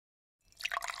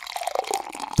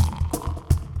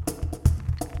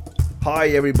Hi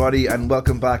everybody and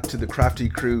welcome back to the Crafty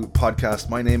Crew podcast.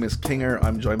 My name is Kinger.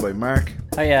 I'm joined by Mark.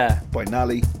 Hiya. By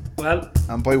Nally. Well.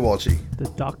 And by Walshy. The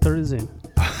doctor is in.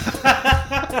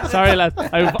 Sorry lad,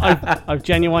 I've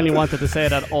genuinely wanted to say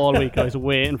that all week. I was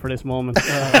waiting for this moment.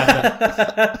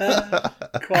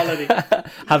 Quality.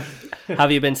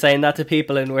 Have you been saying that to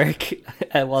people in work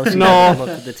while she No. up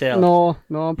to the till? No,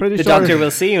 I'm pretty The sure. doctor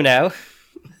will see you now.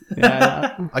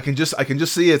 Yeah. I can just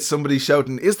see it. Somebody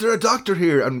shouting, "Is there a doctor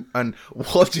here?" And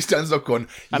Walshy stands up going,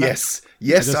 "Yes,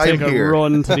 Just I'm take here." a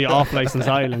run to the off-license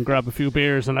aisle and grab a few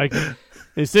beers and like,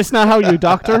 is this not how you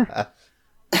doctor?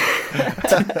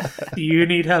 Do you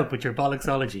need help with your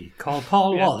bollocksology? Call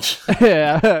Paul Walsh.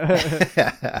 Yeah.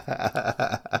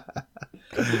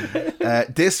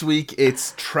 This week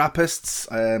it's Trappists.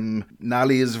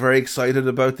 Nally is very excited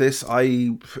about this.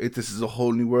 This is a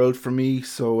whole new world for me.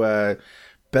 So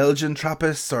Belgian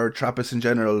Trappists or Trappists in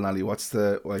general, Nally, what's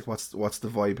the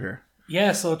vibe here?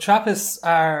 Yeah, so Trappists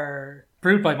are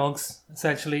brewed by monks.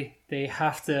 Essentially, they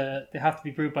have to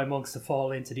be brewed by monks to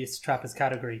fall into this Trappist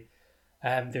category.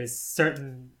 There's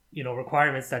certain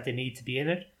requirements that they need to be in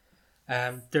it.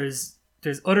 There's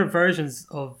other versions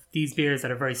of these beers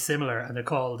that are very similar, and they're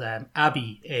called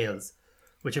Abbey ales,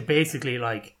 which are basically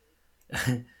like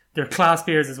they're class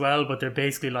beers as well, but they're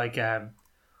basically like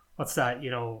what's that?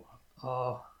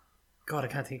 Oh God, I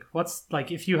can't think. What's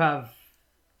like if you have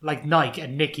like Nike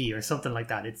and Nicky or something like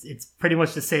that? It's pretty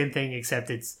much the same thing, except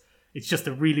it's just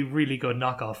a really really good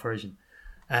knockoff version.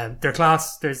 Their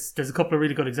class, there's a couple of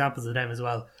really good examples of them as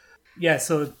well. Yeah,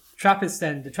 so the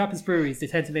Trappist breweries, they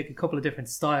tend to make a couple of different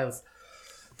styles.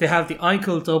 They have the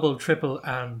Einkel, double, triple,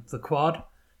 and the quad.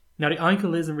 Now the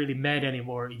Einkel isn't really made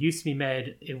anymore. It used to be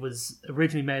made. It was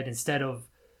originally made instead of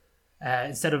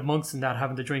monks and that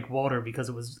having to drink water because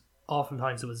it was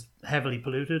heavily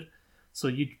polluted. So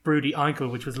you'd brew the Einkel,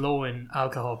 which was low in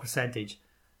alcohol percentage,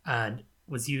 and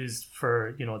was used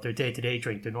for their day-to-day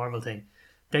drink, their normal thing.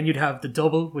 Then you'd have the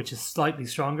double, which is slightly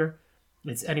stronger.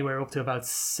 It's anywhere up to about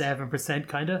 7%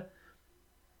 kind of.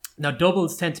 Now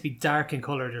doubles tend to be dark in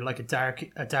colour. They're like a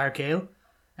dark ale,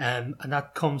 and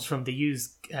that comes from they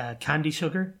use candy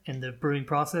sugar in the brewing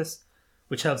process,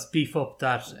 which helps beef up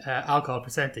that alcohol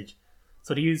percentage.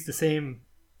 So they use the same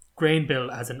grain bill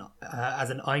as an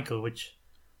Einkel, which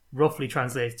roughly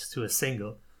translates to a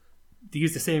single. They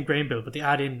use the same grain bill, but they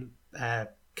add in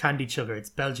candied sugar. It's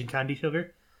Belgian candy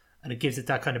sugar, and it gives it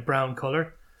that kind of brown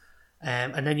colour.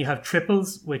 And then you have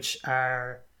triples, which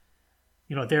are,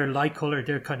 they're light colour.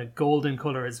 They're kind of golden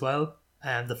colour as well.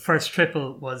 And the first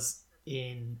triple was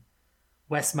in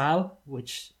Westmalle,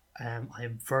 which I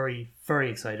am very, very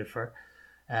excited for.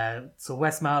 So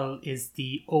Westmalle is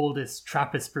the oldest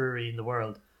Trappist brewery in the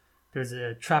world. There's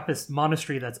a Trappist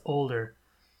monastery that's older,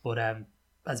 but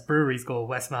as breweries go,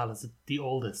 Westmalle is the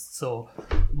oldest. So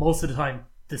most of the time,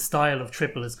 the style of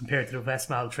triple is compared to the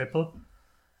Westmalle triple.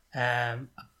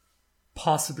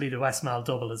 Possibly the Westmalle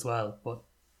double as well, but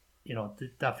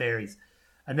that varies.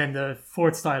 And then the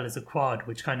fourth style is a quad,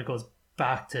 which kind of goes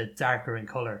back to darker in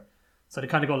colour. So they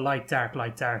kind of go light dark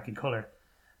in colour.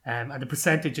 And the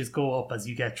percentages go up as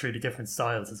you get through the different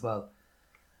styles as well.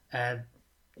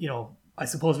 I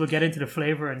suppose we'll get into the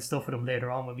flavour and stuff of them later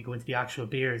on when we go into the actual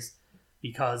beers,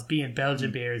 because being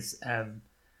Belgian beers,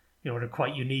 they're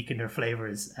quite unique in their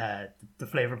flavours, the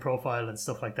flavour profile and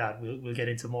stuff like that. We'll get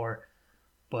into more.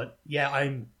 But yeah,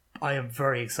 I am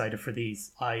very excited for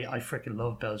these. I freaking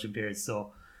love Belgian beers,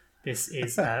 so this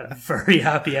is a very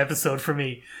happy episode for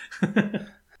me.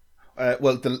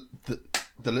 Well,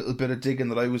 the little bit of digging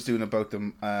that I was doing about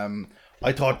them,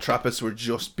 I thought Trappists were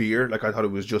just beer. Like I thought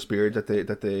it was just beer that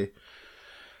they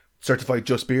certified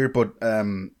just beer, but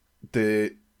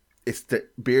the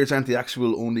beers aren't the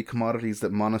actual only commodities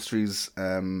that monasteries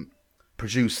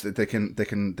produce. That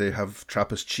they have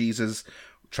Trappist cheeses,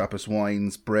 Trappist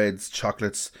wines, breads,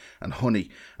 chocolates, and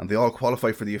honey, and they all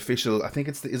qualify for the official. I think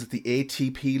is it the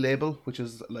ATP label, which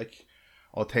is like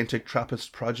authentic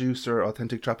Trappist produce or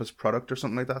authentic Trappist product or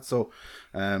something like that. So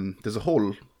there's a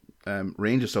whole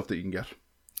range of stuff that you can get.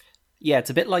 Yeah,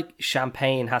 it's a bit like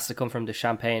champagne has to come from the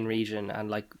Champagne region, and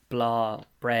like Blah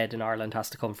bread in Ireland has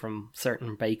to come from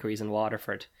certain bakeries in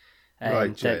Waterford.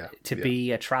 Right, to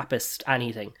be a Trappist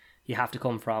anything, you have to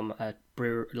come from a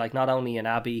brewer, like not only an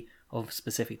abbey of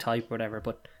specific type or whatever,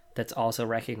 but that's also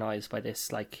recognised by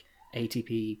this like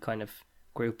ATP kind of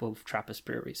group of Trappist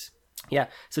breweries. Yeah,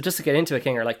 so just to get into it,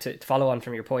 Kinger, like to follow on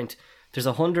from your point, there's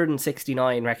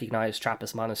 169 recognised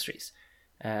Trappist monasteries,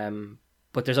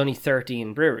 but there's only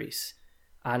 13 breweries.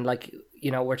 And like,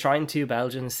 we're trying to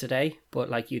Belgians today, but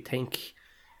like you'd think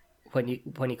when you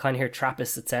kind of hear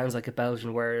Trappist, it sounds like a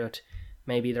Belgian word.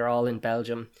 Maybe they're all in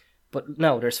Belgium. But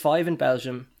no, there's 5 in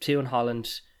Belgium, 2 in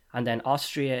Holland, and then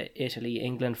Austria, Italy,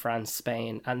 England, France,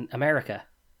 Spain, and America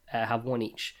have 1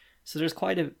 each. So there's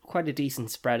quite a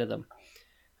decent spread of them.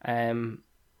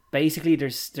 Basically,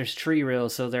 there's 3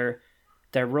 rules. So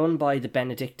they're run by the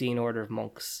Benedictine order of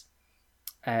monks,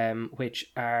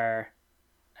 which are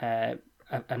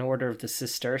an order of the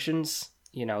Cistercians.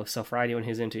 You know, so for anyone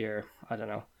who's into your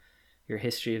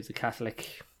history of the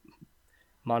Catholic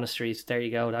monasteries, there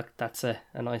you go. That's a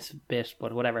nice bit,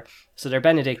 but whatever. So they're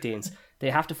Benedictines. They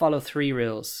have to follow 3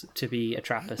 rules to be a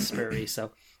Trappist brewery.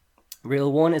 So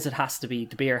rule 1 is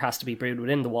the beer has to be brewed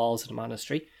within the walls of the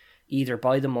monastery, either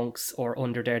by the monks or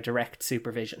under their direct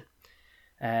supervision.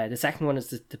 The second one is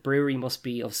that the brewery must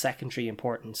be of secondary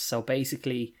importance. So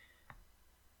basically,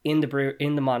 in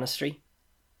the monastery,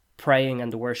 praying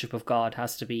and the worship of God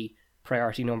has to be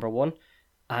priority number 1,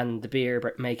 and the beer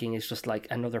making is just like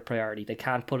another priority. They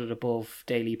can't put it above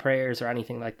daily prayers or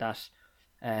anything like that,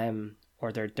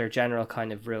 or their general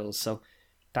kind of rules. So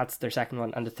that's their second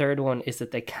one. And the third one is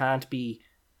that they can't be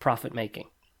profit making.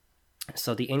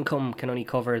 So the income can only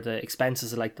cover the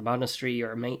expenses of like the monastery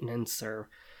or maintenance or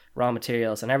raw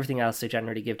materials, and everything else they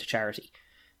generally give to charity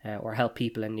or help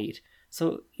people in need.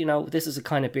 So, you know, this is a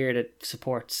kind of beer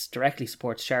that directly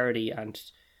supports charity, and,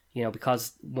 you know,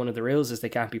 because one of the rules is they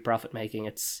can't be profit making,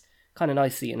 it's kind of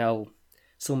nice that, you know,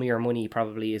 some of your money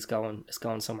probably is going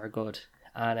somewhere good.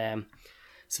 And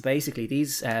so basically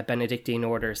these Benedictine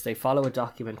orders, they follow a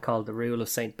document called the Rule of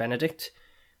Saint Benedict,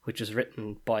 which was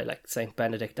written by like Saint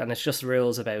Benedict, and it's just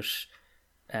rules about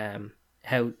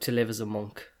how to live as a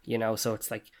monk, you know. So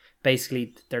it's like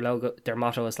basically their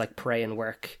motto is like pray and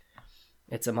work.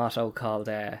 It's a motto called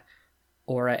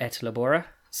Ora et Labora.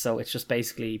 So it's just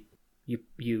basically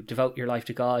you devote your life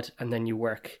to God, and then you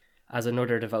work as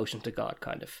another devotion to God,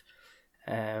 kind of.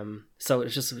 So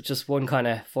it's just one kind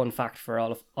of fun fact for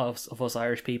all of us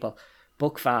Irish people.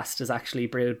 Buckfast is actually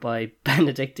brewed by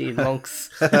Benedictine monks.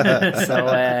 So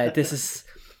this is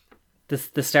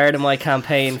the start of my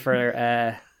campaign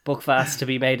for Buckfast to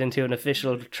be made into an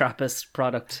official Trappist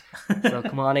product. So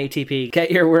come on, ATP,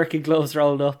 get your working gloves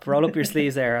roll up your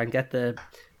sleeves there, and get the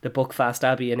Buckfast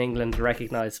Abbey in England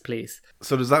recognised, please.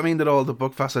 So does that mean that all the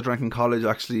Buckfast I drank in college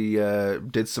actually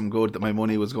did some good, that my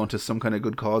money was going to some kind of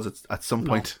good cause at some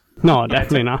point? No,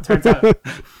 definitely not. Turns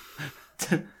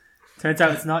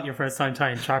out it's not your first time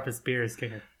trying Trappist beers,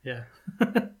 Kinger. Yeah.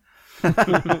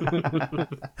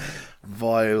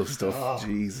 Vile stuff.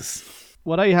 Jesus.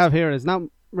 What I have here is not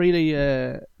really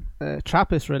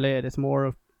Trappist related. It's more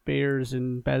of beers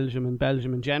in Belgium and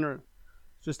Belgium in general.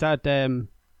 It's just that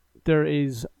there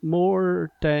is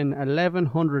more than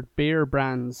 1,100 beer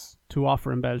brands to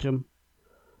offer in Belgium.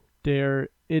 It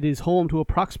is home to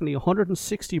approximately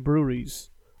 160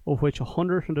 breweries, of which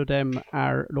 100 of them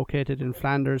are located in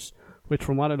Flanders, which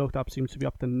from what I looked up seems to be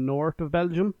up the north of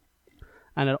Belgium.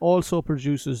 And it also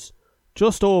produces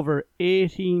just over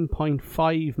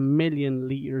 18.5 million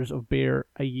litres of beer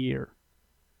a year.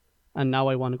 And now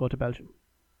I want to go to Belgium.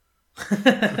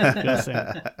 Just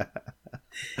saying.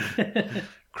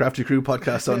 Crafty Crew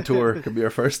podcast on tour could be our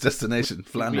first destination,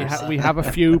 Flanders. We have a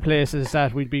few places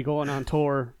that we'd be going on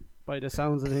tour by the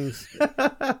sounds of things.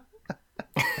 I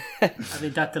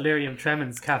mean, that Delirium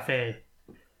Tremens Cafe.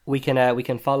 We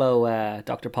can follow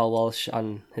Dr. Paul Walsh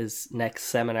on his next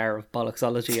seminar of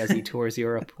bollocksology as he tours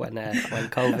Europe when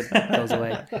COVID goes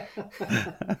away.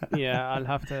 Yeah, I'll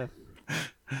have to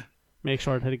make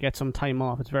sure to get some time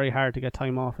off. It's very hard to get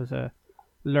time off as a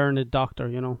learned doctor,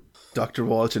 you know. Dr.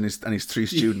 Walsh and his 3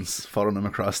 students following him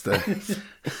across the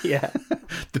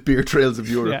the beer trails of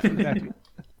Europe. Yeah, exactly.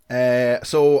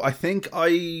 So I think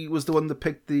I was the one that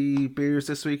picked the beers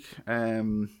this week.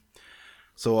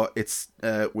 So it's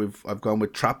I've gone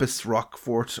with Trappist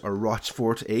Rockfort or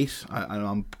Rochefort 8, and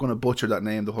I'm going to butcher that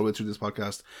name the whole way through this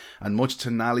podcast. And much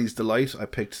to Nally's delight, I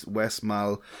picked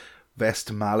Westmalle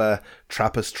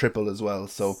Trappist Triple as well.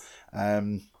 So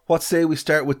what say we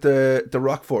start with the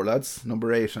Rockfort, lads,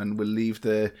 number 8, and we'll leave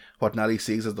what Nally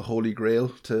sees as the Holy Grail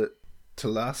to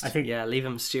last. I think leave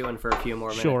him stewing for a few more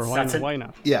minutes. Sure, why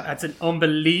not? Yeah, that's an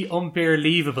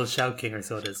unbelievable shout, Kinger.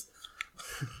 So it is.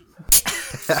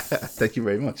 Thank you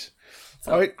very much.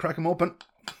 All right, crack them open.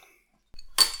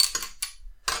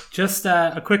 Just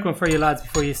a quick one for you lads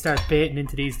before you start baiting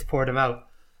into these to pour them out.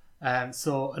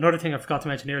 So another thing I forgot to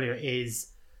mention earlier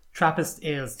is Trappist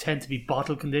ales tend to be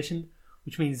bottle conditioned,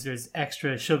 which means there's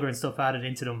extra sugar and stuff added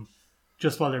into them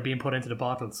just while they're being put into the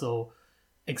bottle. So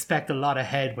expect a lot of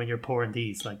head when you're pouring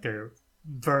these. Like, they're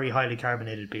very highly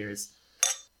carbonated beers.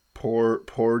 Pour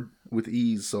with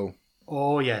ease. So.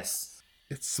 Oh yes.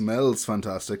 It smells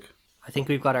fantastic. I think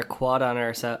we've got our quad on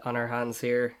our hands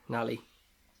here, Nally,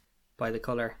 by the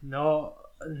colour. No,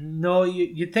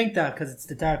 you'd think that because it's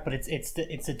the dark, but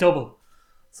it's a double.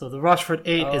 So the Rochefort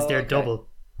 8 is their double.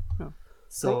 Oh.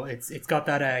 So it's got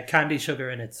that candy sugar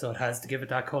in it, so it has to give it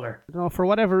that colour. No, for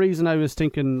whatever reason, I was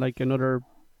thinking like another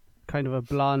kind of a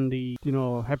blondie,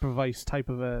 Hefeweiss type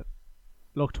of a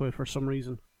look to it for some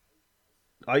reason.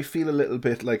 I feel a little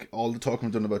bit like all the talking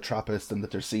we've done about Trappist and that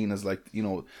they're seen as like,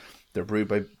 they're brewed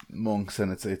by monks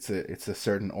and it's a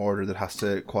certain order that has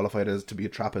to qualify it as to be a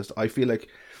Trappist. I feel like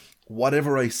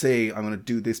whatever I say, I'm going to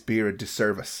do this beer a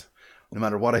disservice, no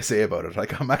matter what I say about it.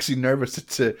 Like I'm actually nervous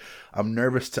to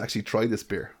actually try this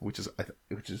beer, which is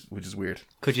weird.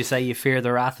 Could you say you fear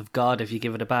the wrath of God if you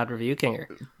give it a bad review, Kinger?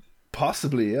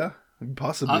 Possibly, yeah.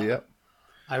 Yeah.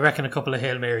 I reckon a couple of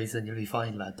Hail Marys and you'll be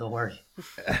fine, lad. Don't worry.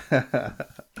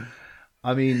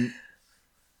 I mean,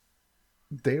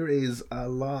 there is a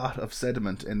lot of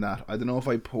sediment in that. I don't know if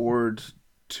I poured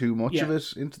too much of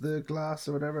it into the glass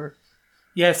or whatever.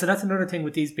 Yeah, so that's another thing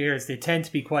with these beers. They tend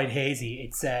to be quite hazy.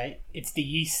 It's the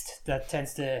yeast that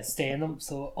tends to stay in them.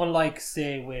 So unlike,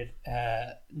 say, with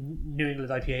New England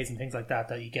IPAs and things like that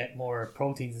you get more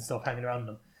proteins and stuff hanging around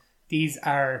them, these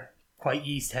are quite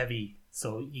yeast heavy.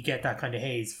 So you get that kind of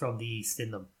haze from the yeast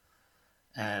in them.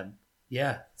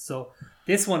 So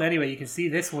this one anyway, you can see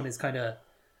this one is kind of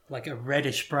like a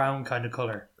reddish brown kind of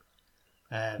colour.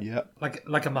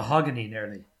 Like a mahogany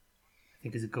nearly, I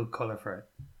think is a good colour for it.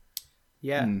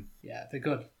 Yeah. Yeah, they're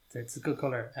good. It's a good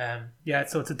colour.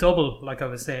 So it's a double, like I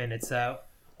was saying. It's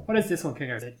what is this one,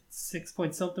 Kinger? Is it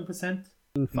 6-point-something%?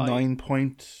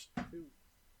 9.92.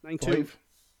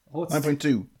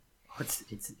 9.2.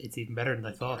 It's even better than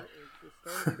I thought.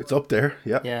 It's up there,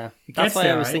 yeah. Yeah, that's why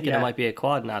I was thinking it might be a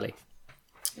quad, Nally.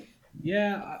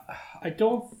 Yeah, I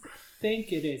don't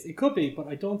think it is. It could be, but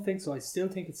I don't think so. I still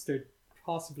think it's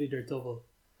possibly their double.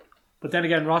 But then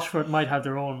again, Rochefort might have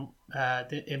their own.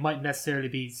 It might necessarily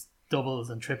be doubles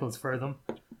and triples for them.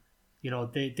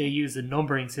 They use a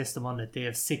numbering system on it. They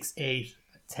have 6, 8,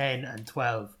 10, and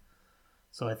 12.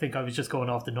 So I think I was just going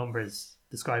off the numbers,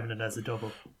 describing it as a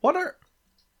double. What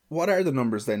are the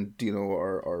numbers then? Do you know,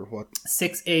 or what?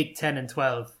 6, 8, 10, and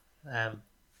 12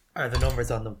 are the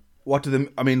numbers on them. What do they?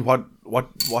 I mean, what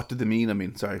do they mean? I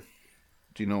mean, sorry.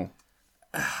 Do you know?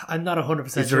 I'm not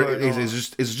 100% sure. Is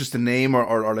it just a name,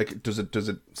 or like does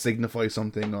it signify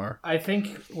something, or? I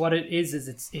think what it is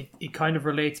it kind of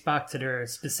relates back to their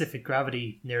specific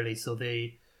gravity nearly. So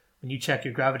when you check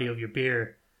your gravity of your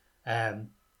beer,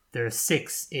 their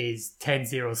 6 is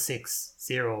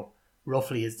 10.060.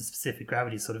 Roughly is the specific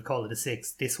gravity, so they've called it a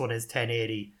 6. This one is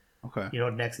 1080. Okay.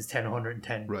 The next is 10,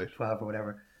 right. 12 or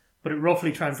whatever. But it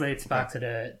roughly translates back to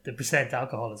the percent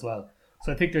alcohol as well.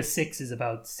 So I think their 6 is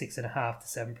about 6.5 to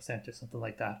 7% or something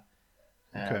like that.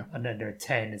 Okay. And then their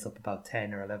 10 is up about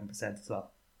 10 or 11% as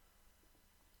well.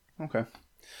 Okay.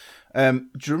 Do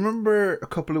you remember a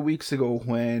couple of weeks ago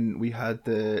when we had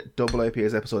the double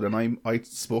IPAs episode, and I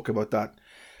spoke about that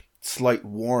slight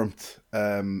warmth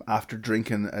after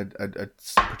drinking a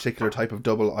particular type of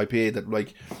double IPA that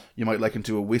like you might liken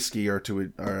to a whiskey or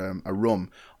to a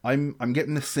rum. I'm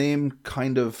getting the same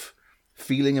kind of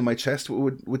feeling in my chest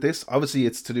with this. Obviously,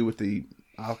 it's to do with the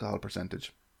alcohol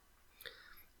percentage.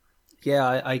 Yeah,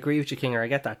 I agree with you, Kinger. I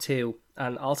get that too.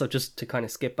 And also, just to kind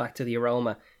of skip back to the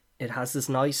aroma, it has this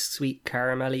nice, sweet,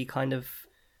 caramelly kind of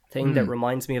thing that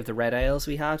reminds me of the red ales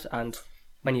we had. And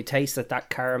when you taste it, that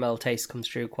caramel taste comes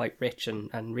through quite rich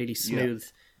and really smooth.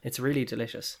 Yeah. It's really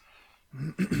delicious.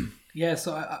 Yeah,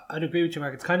 so I'd agree with you,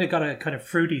 Mark. It's kind of got a kind of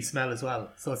fruity smell as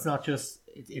well. So it's not just,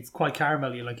 it's quite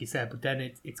caramelly, like you said, but then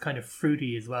it's kind of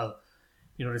fruity as well.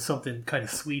 There's something kind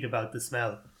of sweet about the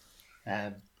smell.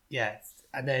 And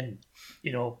then,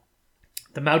 the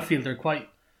mouthfeel, they're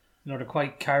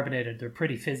quite carbonated. They're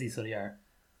pretty fizzy, so they are.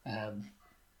 And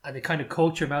they kind of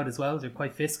coat your mouth as well. They're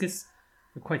quite viscous.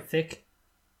 They're quite thick.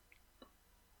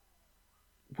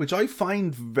 Which I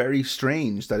find very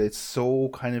strange that it's so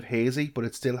kind of hazy, but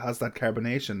it still has that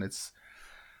carbonation.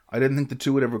 I didn't think the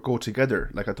two would ever go together.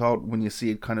 Like I thought when you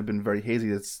see it kind of been very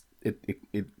hazy,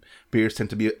 beers tend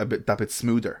to be that bit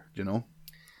smoother,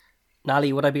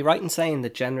 Nally, would I be right in saying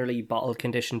that generally bottle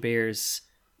conditioned beers,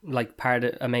 like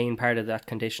a main part of that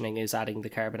conditioning is adding the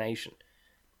carbonation?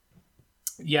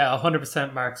 Yeah,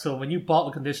 100%, Mark. So when you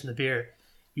bottle condition the beer,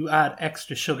 you add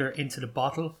extra sugar into the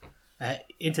bottle,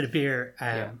 into the beer,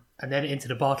 and then into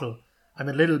the bottle, and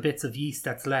the little bits of yeast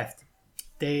that's left,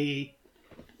 they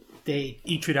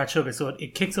eat through that sugar, so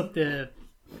it kicks up the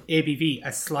ABV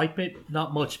a slight bit,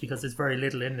 not much because there's very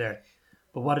little in there.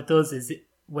 But what it does is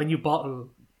when you bottle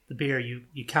the beer,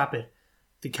 you cap it.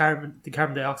 The carbon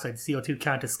dioxide, the CO2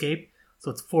 can't escape,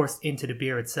 so it's forced into the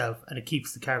beer itself, and it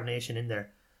keeps the carbonation in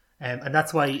there. And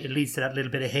that's why it leads to that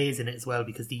little bit of haze in it as well,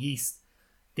 because the yeast,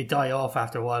 they die off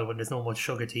after a while when there's no much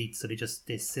sugar to eat, so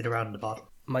they sit around in the bottle.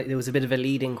 There was a bit of a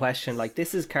leading question. Like,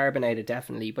 this is carbonated,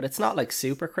 definitely, but it's not like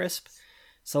super crisp.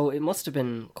 So it must have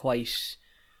been quite,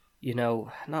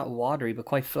 not watery, but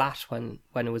quite flat when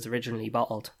it was originally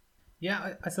bottled.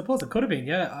 Yeah, I suppose it could have been.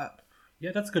 Yeah,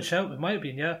 yeah, that's a good shout. It might have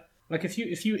been. Yeah, like if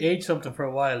you age something for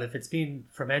a while, if it's been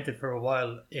fermented for a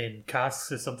while in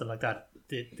casks or something like that,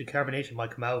 the carbonation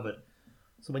might come out of it.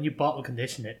 So when you bottle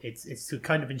condition it, it's to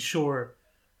kind of ensure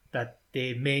that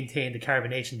they maintain the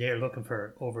carbonation they're looking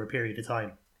for over a period of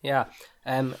time. Yeah,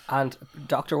 and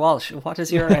Dr. Walsh, what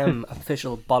is your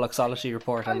official bollocksology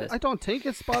report on this? I don't think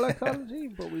it's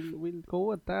bollocksology, but we'll go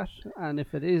with that. And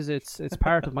if it is, it's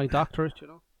part of my doctorate,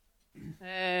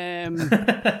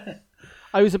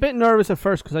 I was a bit nervous at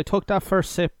first because I took that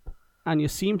first sip, and you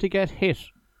seem to get hit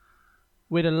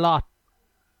with a lot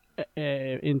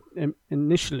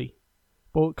initially,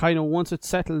 but kind of once it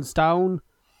settles down,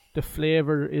 the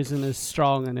flavour isn't as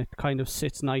strong and it kind of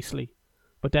sits nicely.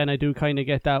 But then I do kind of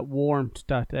get that warmth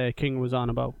that King was on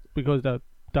about, because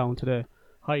down to the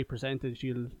high percentage,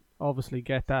 you'll obviously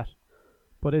get that.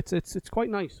 But it's quite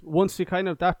nice. Once you kind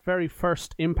of, that very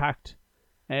first impact,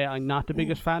 I'm not the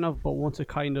biggest fan of, but once it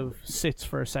kind of sits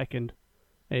for a second,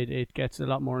 it gets a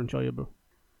lot more enjoyable.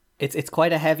 It's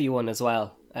quite a heavy one as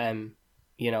well.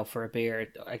 For a beer,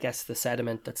 I guess the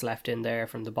sediment that's left in there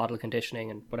from the bottle conditioning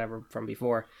and whatever from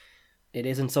before, it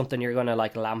isn't something you're going to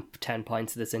like lamp 10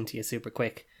 pints of this into you super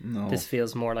quick. No. This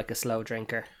feels more like a slow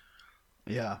drinker.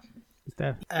 Yeah.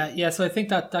 So I think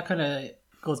that kind of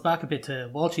goes back a bit to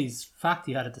Walshy's fact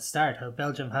he had at the start, how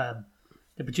Belgium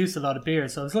they produce a lot of beer.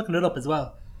 So I was looking it up as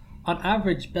well. On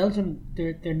average, Belgium,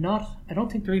 they're not, I don't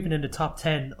think they're even in the top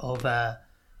 10 of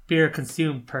beer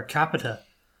consumed per capita.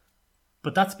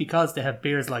 But that's because they have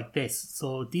beers like this.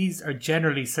 So these are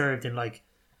generally served in like,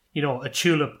 a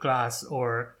tulip glass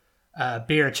or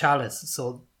beer chalice.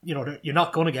 So, you're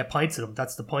not going to get pints of them.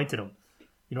 That's the point of them.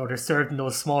 They're served in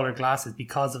those smaller glasses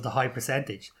because of the high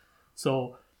percentage.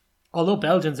 So although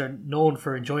Belgians are known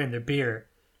for enjoying their beer,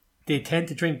 they tend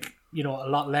to drink, a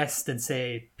lot less than,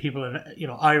 say, people in,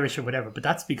 Irish or whatever. But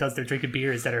that's because they're drinking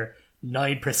beers that are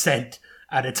 9%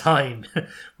 at a time.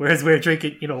 Whereas we're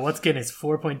drinking, what's Guinness?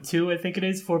 4.2, I think it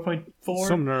is, 4.4.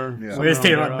 Somewhere. Yeah. Whereas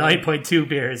they're on 9.2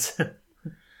 beers.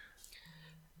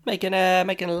 Making a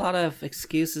lot of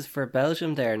excuses for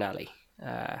Belgium there, Nelly.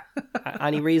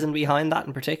 Any reason behind that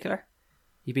in particular?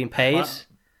 You been paid?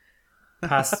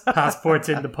 Passports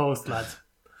in the post, lads.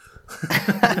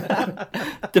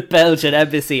 The Belgian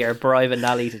embassy are bribing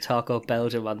Nelly to talk up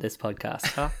Belgium on this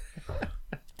podcast, huh?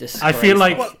 I feel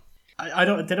like I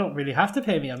don't. They don't really have to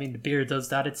pay me. I mean, the beer does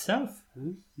that itself.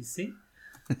 You see.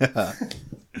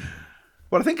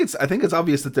 Well, I think it's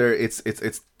obvious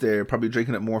that they're probably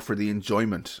drinking it more for the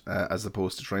enjoyment as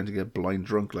opposed to trying to get blind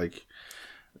drunk like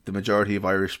the majority of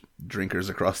Irish drinkers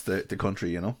across the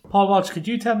country. Paul Walsh, could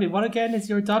you tell me what again is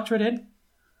your doctorate in?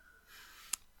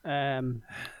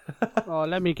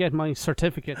 Let me get my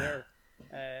certificate here.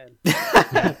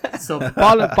 So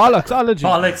bollocksology.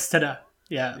 Bollocks to that.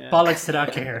 Yeah, bollocks to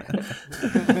that care.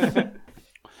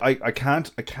 I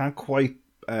can't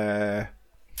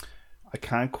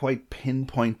quite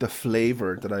pinpoint the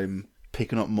flavour that I'm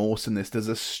picking up most in this. There's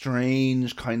a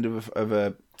strange kind of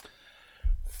a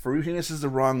fruitiness is the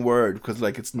wrong word, because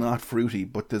like it's not fruity,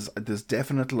 but there's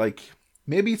definite, like,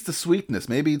 maybe it's the sweetness,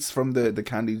 maybe it's from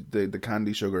the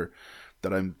candy sugar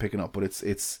that I'm picking up, but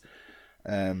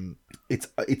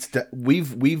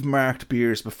we've marked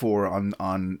beers before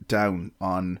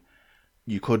on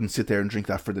you couldn't sit there and drink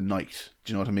that for the night.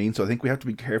 Do you know what I mean? So I think we have to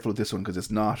be careful with this one, because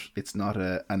it's not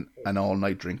an all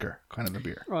night drinker kind of a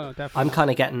beer. Oh, definitely. I'm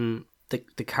kind of getting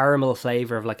the caramel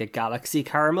flavour of like a Galaxy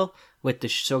caramel with the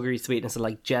sugary sweetness of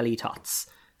like jelly tots.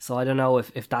 So I don't know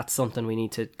if that's something we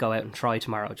need to go out and try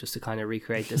tomorrow, just to kind of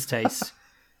recreate this taste.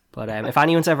 But if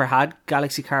anyone's ever had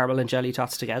Galaxy caramel and jelly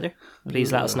tots together,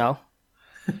 please let us know.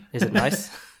 Is it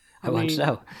nice? I want to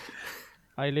know.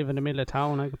 I live in the middle of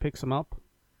town. I could pick some up,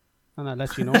 and I'll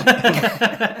let you know.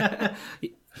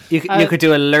 You could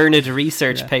do a learned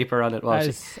research paper on it,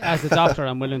 as a doctor,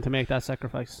 I'm willing to make that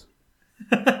sacrifice.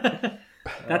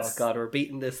 Oh God, we're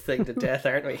beating this thing to death,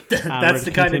 aren't we? That's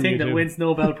the kind of thing that wins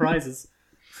Nobel Prizes.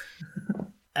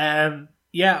 I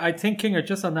think, Kinger,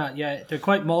 just on that, they're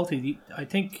quite malty. I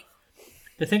think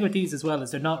the thing with these as well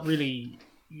is they're not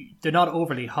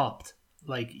overly hopped.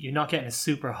 Like, you're not getting a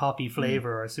super hoppy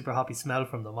flavour or a super hoppy smell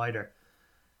from them either.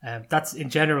 That's in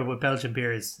general with Belgian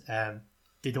beers.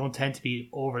 They don't tend to be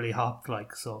overly hopped,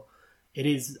 like, so it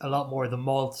is a lot more the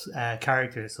malt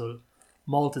character. So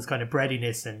malt is kind of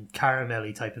breadiness and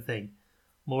caramelly type of thing,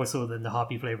 more so than the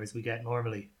hoppy flavors we get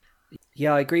normally.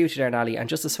 Yeah, I agree with you there, Nally. And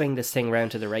just to swing this thing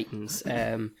round to the ratings,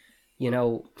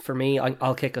 for me,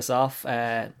 I'll kick us off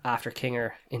after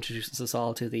Kinger introduces us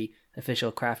all to the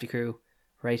official Crafty Crew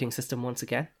rating system once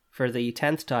again for the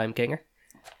 10th time, Kinger.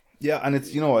 Yeah, and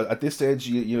it's, at this stage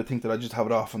you think that I just have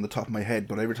it off on the top of my head,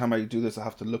 but every time I do this I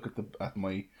have to look at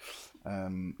my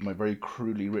my very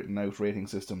crudely written out rating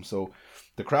system. So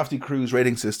the Crafty Crew's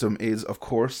rating system is, of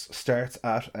course, starts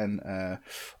at an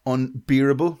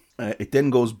unbearable. It then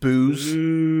goes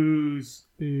booze,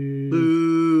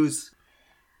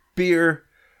 beer,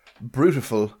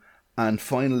 brutiful, and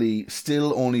finally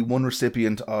still only one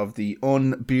recipient of the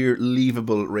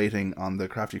unbeerleavable rating on the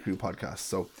Crafty Crew podcast.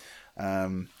 So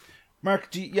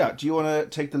Mark, do you want to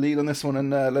take the lead on this one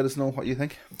and let us know what you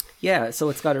think? Yeah, so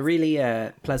it's got a really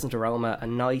pleasant aroma, a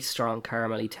nice strong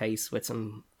caramelly taste with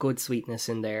some good sweetness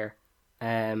in there.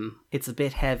 It's a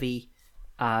bit heavy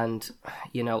and,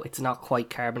 it's not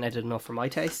quite carbonated enough for my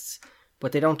tastes,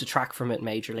 but they don't detract from it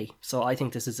majorly. So I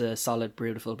think this is a solid,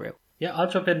 beautiful brew. Yeah,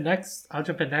 I'll jump in next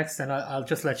and I'll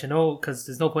just let you know, because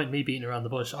there's no point in me beating around the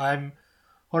bush. I'm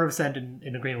 100%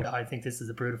 in agreement. I think this is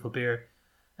a beautiful beer.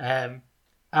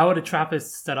 Out of the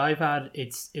Trappists that I've had,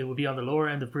 it would be on the lower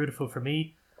end of beautiful for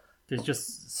me. There's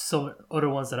just some other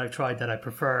ones that I've tried that I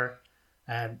prefer.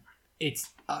 It's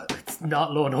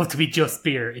not low enough to be just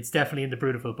beer. It's definitely in the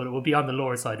beautiful, but it will be on the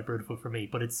lower side of beautiful for me.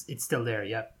 But it's still there,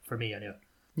 yeah, for me anyway.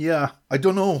 Yeah, I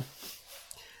don't know.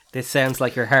 This sounds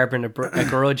like you're harbouring a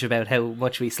grudge about how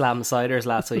much we slammed ciders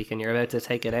last week, and you're about to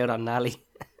take it out on Nally.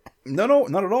 No,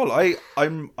 not at all.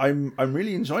 I'm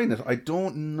really enjoying it. I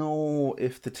don't know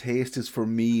if the taste is for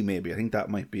me. Maybe I think that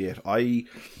might be it. I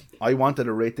wanted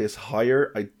to rate this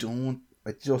higher.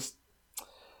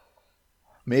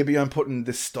 Maybe I'm putting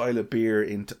this style of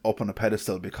beer up on a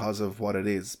pedestal because of what it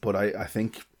is. But I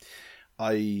think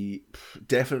I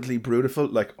definitely beautiful,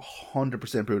 like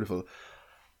 100% beautiful.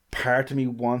 Part of me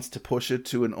wants to push it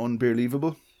to an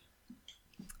unbeerleavable.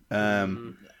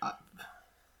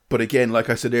 But again, like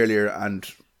I said earlier, and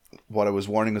what I was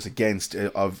warning us against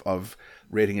of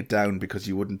rating it down because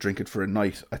you wouldn't drink it for a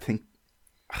night, I think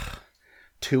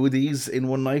 2 of these in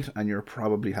one night and you're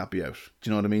probably happy out. Do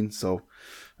you know what I mean? So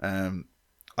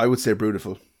I would say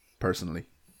beautiful, personally.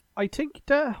 I think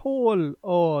the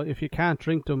whole, if you can't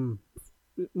drink them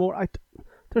more,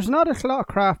 there's not a lot of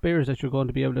craft beers that you're going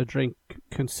to be able to drink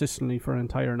consistently for an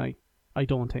entire night, I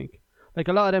don't think. Like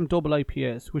a lot of them double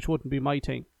IPAs, which wouldn't be my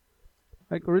thing.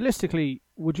 Like, realistically,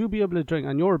 would you be able to drink,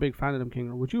 and you're a big fan of them,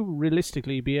 Kinger, would you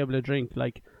realistically be able to drink,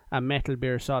 like, a metal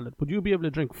beer solid? Would you be able to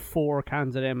drink 4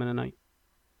 cans of them in a night?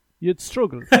 You'd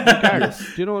struggle,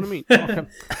 regardless. Do you know what I mean? Okay.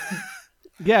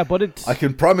 Yeah, but it's... I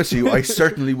can promise you, I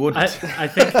certainly wouldn't. I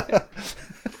think...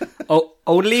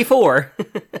 Only 4?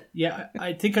 Yeah,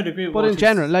 I think I'd agree with But Waltie's, in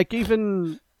general, like,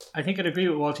 even... I think I'd agree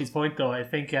with Waltie's point, though. I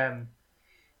think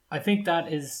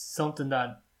that is something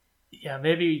that, yeah,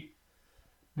 maybe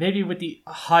with the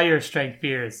higher strength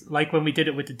beers, like when we did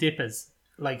it with the Dippas,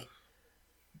 like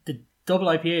the double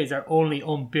IPAs are only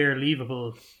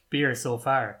unbeerleavable beer so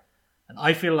far. And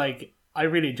I feel like I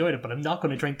really enjoyed it, but I'm not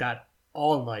going to drink that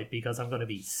all night because I'm going to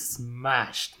be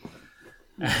smashed.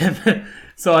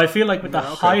 So I feel like with the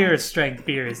higher strength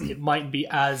beers, it mightn't be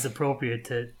as appropriate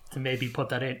to maybe put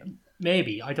that in.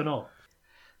 Maybe, I don't know.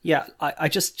 Yeah, I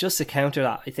just to counter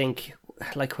that, I think,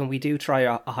 like, when we do try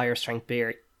a higher strength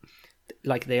beer,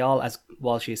 like, they all, as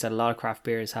Walshy said, a lot of craft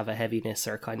beers have a heaviness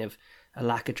or kind of a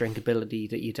lack of drinkability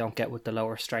that you don't get with the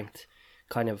lower strength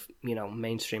kind of,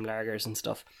 mainstream lagers and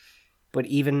stuff. But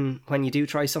even when you do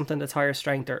try something that's higher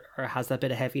strength or has that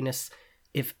bit of heaviness,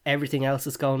 if everything else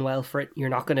is going well for it, you're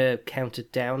not going to count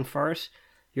it down for it.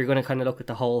 You're going to kind of look at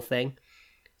the whole thing.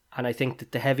 And I think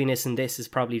that the heaviness in this is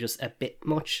probably just a bit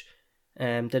much.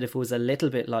 That if it was a little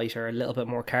bit lighter, a little bit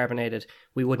more carbonated,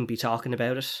 we wouldn't be talking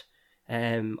about it.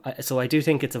 So I do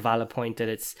think it's a valid point that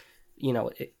it's,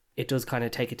 it does kind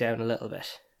of take it down a little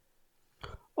bit.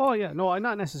 Oh yeah, no, I'm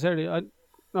not necessarily. I'm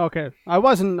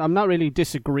not really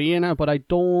disagreeing, but I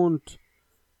don't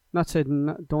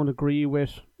agree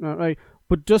with, right?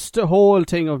 But just the whole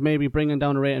thing of maybe bringing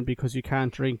down a rating because you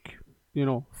can't drink,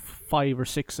 5 or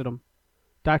 6 of them.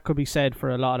 That could be said for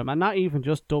a lot of them, and not even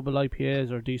just double IPAs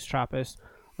or these Trappists,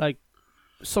 like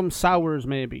some sours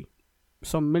maybe,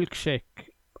 some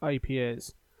milkshake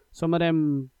IPAs, some of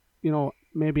them,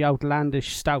 maybe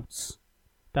outlandish stouts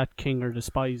that Kinger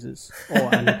despises. Oh,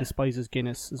 and he despises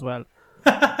Guinness as well.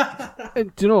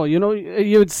 And,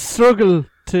 you would struggle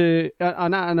to,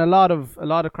 and a lot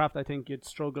of craft, I think you'd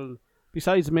struggle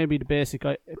besides maybe the basic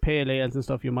pale ales and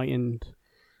stuff, you mightn't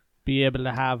be able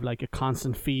to have like a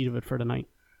constant feed of it for the night.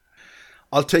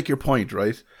 I'll take your point,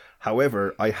 right?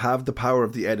 However, I have the power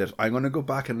of the edit. I'm going to go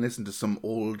back and listen to some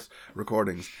old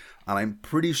recordings, and I'm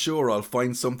pretty sure I'll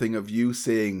find something of you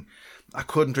saying, I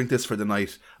couldn't drink this for the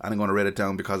night, and I'm going to write it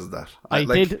down because of that. I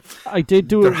did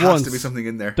do it once. There has to be something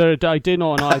in there. I did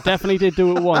know. No, I definitely did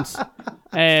do it once.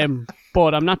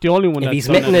 But I'm not the only one that's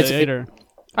done it either.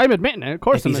 I'm admitting it. Of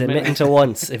course, I'm admitting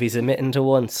it. If he's admitting to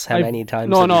once, how many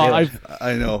times? No,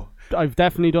 I know. I've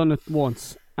definitely done it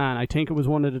once, and I think it was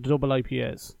one of the double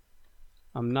IPAs.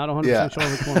 I'm not 100% sure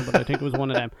which one, but I think it was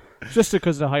one of them. Just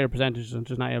because of the higher percentages and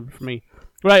just not able for me.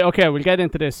 Right, okay, we'll get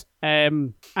into this.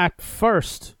 At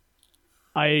first,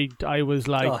 I was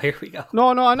like... Oh, here we go. No,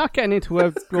 I'm not getting into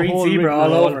a Green whole zebra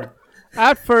all over.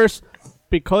 At first,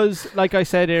 because, like I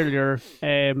said earlier,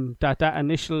 that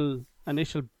initial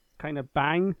kind of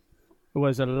bang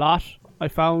was a lot, I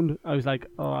found. I was like,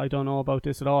 oh, I don't know about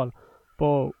this at all.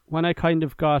 But when I kind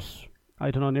of got...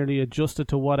 nearly adjusted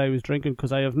to what I was drinking,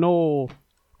 because I have nothing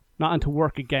to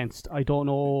work against. I don't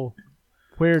know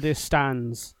where this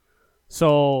stands.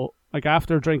 So, like,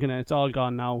 after drinking it, it's all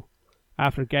gone now.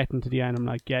 After getting to the end, I'm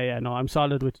like, I'm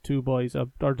solid with the two boys.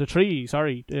 Or the three,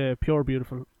 sorry. Pure,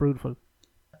 beautiful, brutal.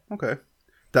 Okay.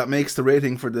 That makes the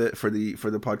rating for the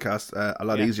podcast a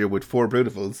lot easier with 4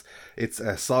 Brutifuls. It's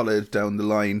a solid down the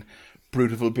line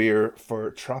Brutival beer for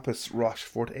Trappist Roche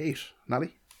 48.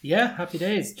 Nally? Yeah, happy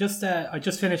days. I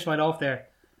just finished mine off there,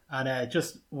 and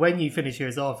just when you finish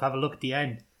yours off, have a look at the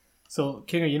end. So,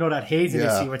 Kinger, you know that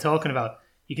haziness you were talking about?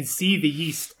 You can see the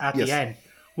yeast at the end,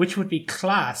 which would be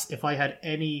class if I had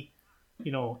any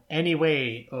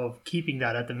way of keeping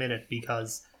that at the minute,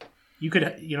 because you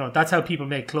could, that's how people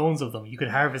make clones of them. You could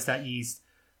harvest that yeast,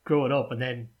 grow it up, and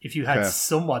then if you had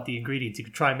somewhat the ingredients, you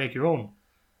could try and make your own.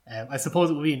 I suppose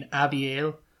it would be an Abbey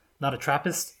Ale, not a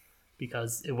Trappist,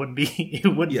 because it wouldn't be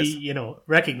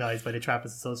recognized by the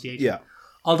Trappist Association. Yeah.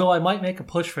 Although I might make a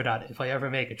push for that if I ever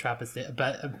make a Trappist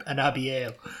an Abbey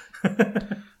Ale.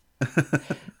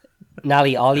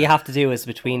 Nally, all you have to do is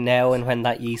between now and when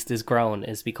that yeast is grown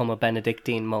is become a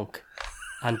Benedictine monk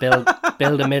and build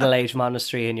a middle-aged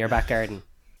monastery in your back garden.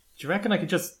 Do you reckon I could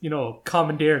just,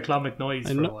 commandeer Clonmacnoise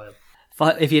for a while?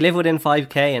 If you live within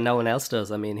 5k and no one else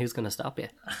does, I mean, who's going to stop you?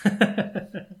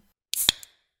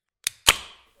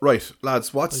 Right,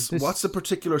 lads, what's the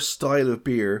particular style of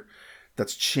beer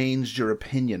that's changed your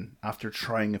opinion after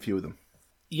trying a few of them?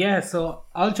 Yeah, so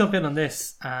I'll jump in on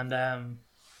this, and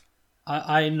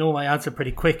I know my answer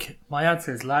pretty quick. My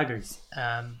answer is lagers.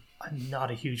 I'm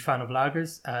not a huge fan of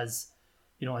lagers, as,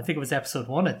 I think it was episode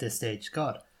 1 at this stage,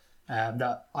 God,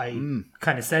 that I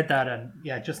kind of said that, and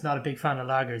just not a big fan of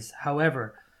lagers.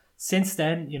 However, since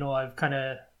then, I've kind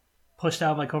of pushed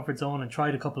out my comfort zone and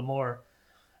tried a couple more.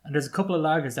 And there's a couple of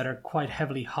lagers that are quite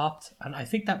heavily hopped, and I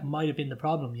think that might have been the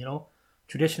problem,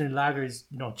 Traditionally lagers,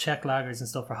 Czech lagers and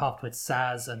stuff are hopped with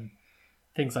Saaz and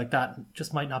things like that. It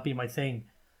just might not be my thing.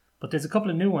 But there's a couple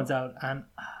of new ones out, and,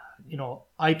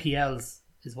 IPLs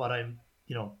is what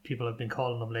people have been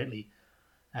calling them lately,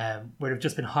 where they've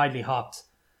just been highly hopped.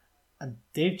 And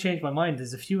they've changed my mind.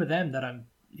 There's a few of them that I'm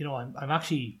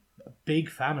actually a big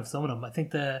fan of some of them. I think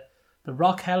the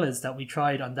Rock Hellas that we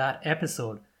tried on that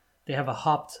episode, they have a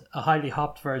highly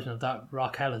hopped version of that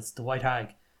Rock Hellas, the White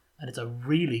Hag, and it's a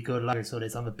really good lager. So it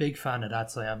is. I'm a big fan of that.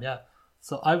 So I am. Yeah.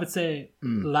 So I would say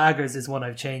lagers is one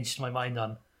I've changed my mind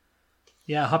on.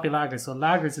 Yeah, hoppy lagers. So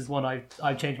lagers is one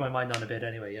I've changed my mind on a bit.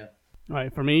 Anyway, yeah.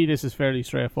 Right, for me this is fairly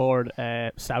straightforward.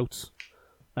 Stouts.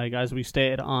 Like as we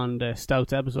stated on the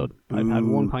Stouts episode, I've had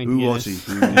 1 pint. Who was he?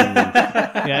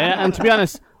 Yeah, and to be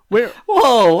honest.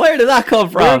 Whoa, where did that come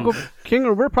from?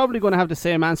 Kinger, we're probably going to have the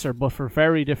same answer, but for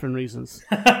very different reasons.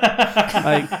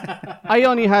 I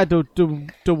only had the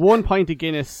 1 pint of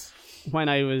Guinness when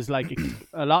I was like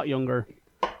a lot younger,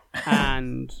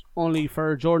 and only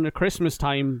for during the Christmas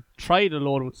time tried a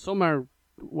load of some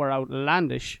were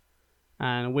outlandish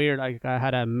and weird. Like I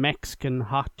had a Mexican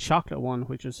hot chocolate one,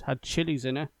 which had chilies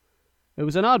in it. It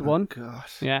was an odd one.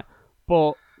 Gosh. Yeah,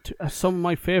 but some of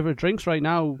my favourite drinks right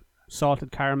now.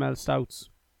 Salted caramel stouts.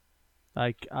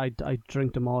 Like I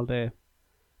drink them all day.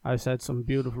 I said some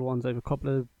beautiful ones. I have a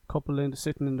couple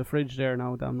sitting in the fridge there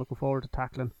now that I'm looking forward to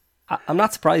tackling. I'm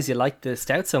not surprised you like the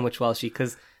stout so much, Walshy,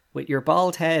 because with your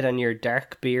bald head and your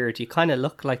dark beard, you kind of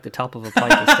look like the top of a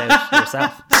pint of stout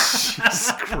yourself.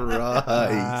 Jesus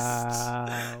Christ!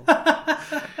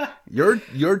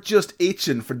 You're just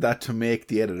itching for that to make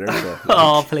the editor. So.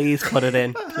 Oh, please put it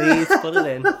in. Please put it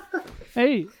in.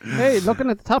 Hey, looking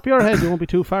at the top of your head, you won't be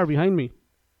too far behind me.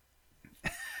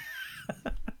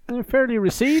 You're fairly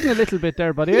receding a little bit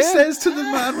there, buddy. He says to the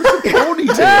man with the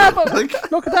ponytail. Yeah, but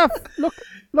like, look at that.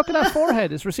 Look at that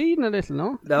forehead. It's receding a little,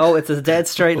 no? No, it's a dead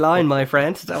straight line, my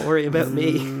friend. Don't worry about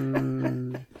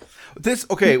me. this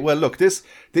okay. Well, look, this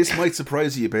might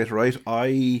surprise you a bit, right?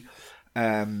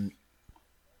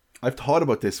 I've thought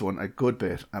about this one a good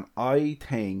bit, and I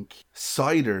think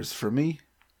ciders for me.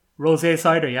 Rosé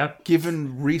cider, yeah.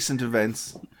 Given recent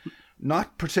events, I'm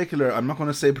not going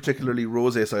to say particularly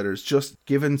rosé ciders, just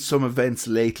given some events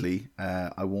lately,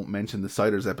 I won't mention the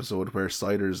ciders episode where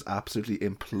ciders absolutely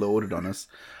imploded on us.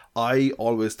 I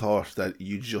always thought that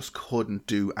you just couldn't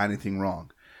do anything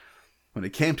wrong. When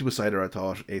it came to a cider, I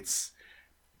thought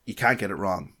you can't get it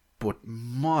wrong. But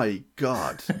my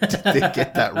God, did they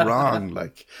get that wrong?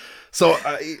 Like, so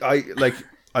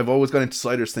I've always gone into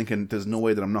ciders thinking there's no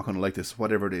way that I'm not going to like this,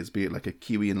 whatever it is, be it like a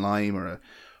kiwi and lime or a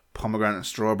pomegranate and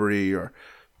strawberry or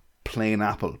plain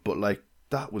apple. But like,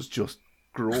 that was just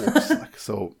gross. Like,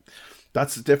 so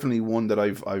that's definitely one that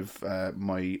I've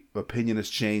my opinion has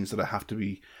changed, that I have to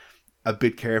be a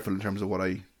bit careful in terms of what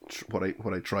I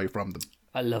try from them.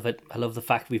 I love it. I love the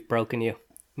fact we've broken you.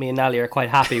 Me and Nally are quite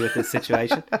happy with this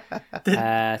situation.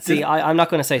 I'm not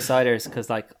going to say ciders because,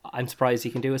 like, I'm surprised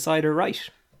you can do a cider right.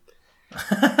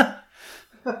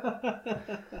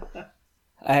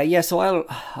 So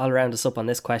I'll round us up on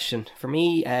this question. For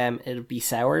me, it'll be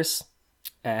sours.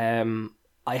 I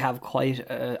have quite,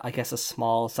 a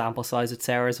small sample size with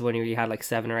sours. I've only really had like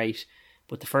 7 or 8.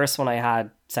 But the first one I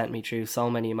had sent me through so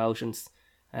many emotions.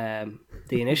 The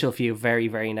initial few, very,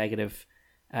 very negative.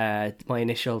 My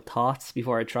initial thoughts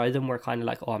before I tried them were kind of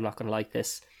like, oh, I'm not going to like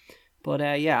this. But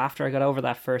after I got over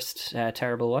that first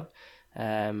terrible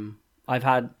one, I've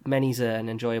had many's an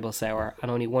enjoyable sour,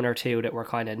 and only 1 or 2 that were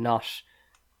kind of not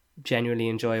genuinely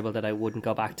enjoyable that I wouldn't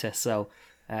go back to. So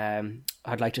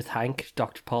I'd like to thank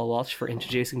Dr. Paul Walsh for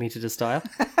introducing me to the style.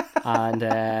 And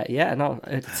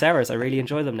sours, I really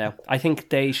enjoy them now. I think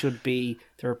they should be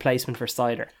the replacement for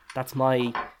cider. That's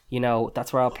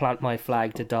that's where I'll plant my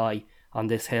flag to die on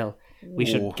this hill. We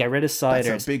should get rid of ciders.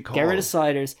 That's a big call. Get rid of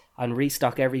ciders and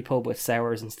restock every pub with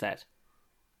sours instead.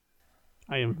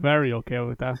 I am very okay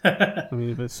with that. I mean,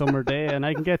 if it's a summer day and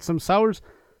I can get some sours,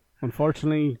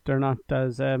 unfortunately, they're not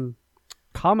as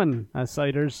common as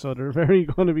ciders, so they're very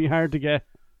going to be hard to get.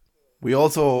 We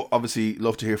also obviously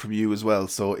love to hear from you as well.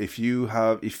 So if you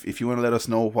have, if you want to let us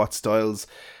know what styles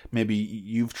maybe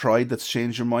you've tried that's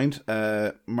changed your mind,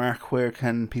 Mark, where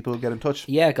can people get in touch?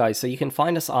 Yeah, guys. So you can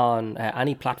find us on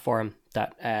any platform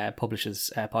that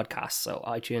publishes podcasts. So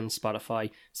iTunes,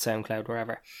 Spotify, SoundCloud,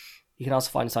 wherever. You can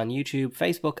also find us on YouTube,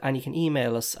 Facebook, and you can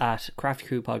email us at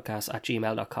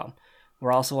craftycrewpodcast@gmail.com.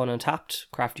 We're also on Untapped,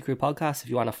 Crafty Crew Podcast, if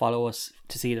you want to follow us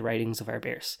to see the ratings of our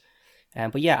beers.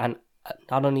 And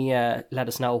not only let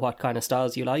us know what kind of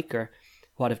styles you like or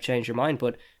what have changed your mind,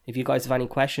 but if you guys have any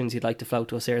questions you'd like to float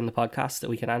to us here in the podcast that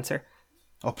we can answer,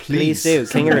 oh please do.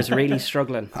 Klinger is really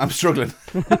struggling. I'm struggling.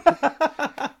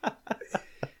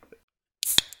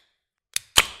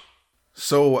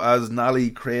 So as Nally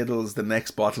cradles the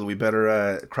next bottle, we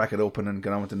better crack it open and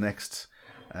get on with the next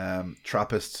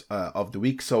Trappist of the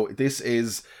week. So this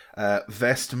is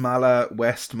Vestmala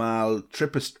Westmal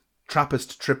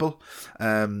Trappist Triple.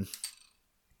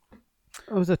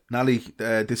 Was it? Nally,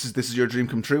 this is your dream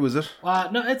come true, is it?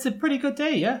 No, it's a pretty good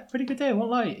day, yeah. Pretty good day, I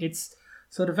won't lie. It's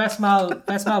so the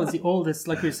Vestmal is the oldest,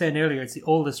 like we were saying earlier, it's the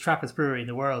oldest Trappist brewery in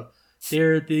the world.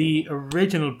 They're the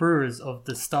original brewers of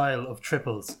the style of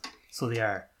triples, so they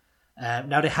are.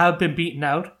 Now they have been beaten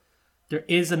out. There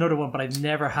is another one, but I've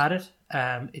never had it.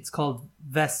 It's called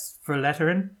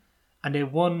Vestverletteren, and they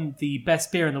won the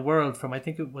best beer in the world from, I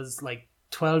think it was like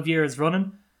 12 years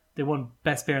running. They won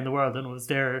best beer in the world, and it was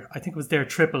their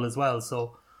triple as well.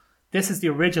 So this is the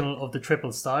original of the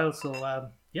triple style. So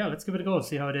let's give it a go,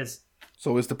 see how it is.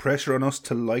 So is the pressure on us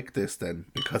to like this then,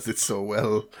 because it's so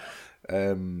well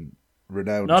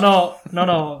renowned?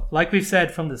 No. Like we've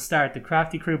said from the start, the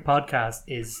Crafty Crew podcast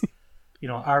is,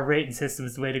 our rating system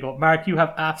is the way to go. Mark, you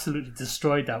have absolutely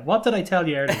destroyed that. What did I tell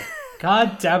you earlier?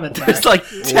 God damn it, Mark. There's like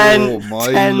 10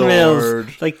 Lord.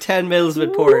 mils. Like 10 mils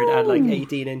been poured and like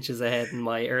 18 inches ahead in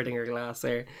my Erdinger glass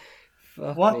there.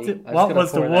 What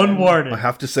was the one warning? I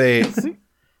have to say,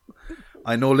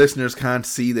 I know listeners can't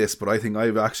see this, but I think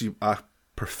I've actually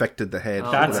perfected the head.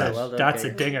 That's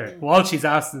a dinger. Walshy's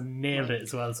asked and nailed it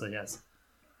as well, so yes.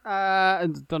 I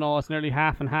don't know, it's nearly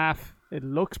half and half. It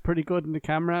looks pretty good in the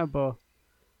camera, but...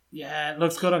 Yeah, it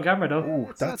looks good on camera, though. Ooh,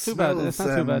 It's not too bad.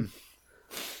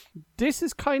 This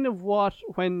is kind of what,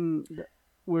 when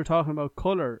we're talking about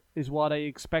colour, is what I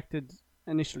expected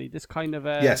initially. This kind of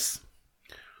yes,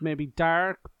 maybe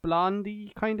dark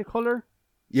blondie kind of colour.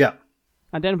 yeah.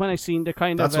 And then when I seen the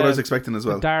kind That's of what I was expecting as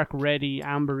well. dark reddy,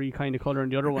 ambery kind of colour in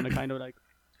the other one, I kind of like,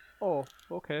 oh,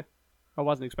 okay. I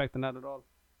wasn't expecting that at all.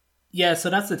 Yeah, so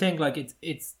that's the thing. Like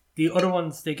it's the other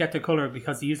ones, they get the color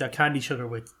because they use that candy sugar,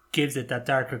 which gives it that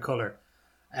darker color,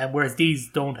 and whereas these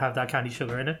don't have that candy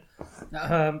sugar in it.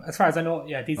 As far as I know,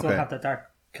 yeah, these don't have that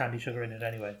dark candy sugar in it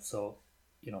anyway. So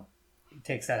it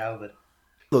takes that out of it.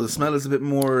 So the smell is a bit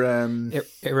more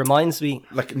It reminds me,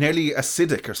 like nearly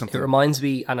acidic or it something. reminds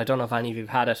me, and I don't know if any of you've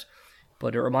had it,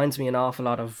 but it reminds me an awful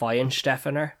lot of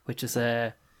Weihenstephaner, which is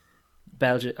a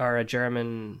Belgian or a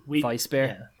German Weiss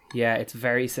beer. Yeah, it's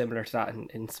very similar to that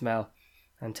in smell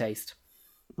and taste.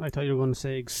 I thought you were going to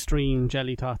say extreme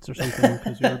jelly tots or something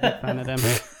because you're a big fan of them.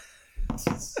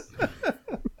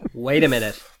 Wait a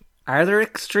minute. Are there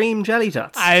extreme jelly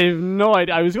tots? I've no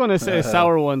idea. I was going to say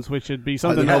sour ones, which would be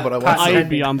something know, but I want I'd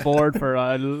be on board for.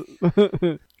 I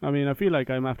mean, I feel like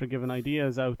I'm after giving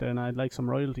ideas out there, and I'd like some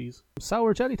royalties.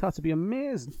 Sour jelly tots would be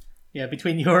amazing. Yeah,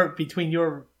 between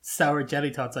your sour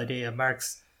jelly tots idea and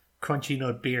Mark's crunchy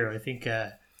nut beer, I think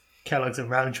Kellogg's and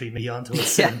Roundtree may be onto us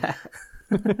soon.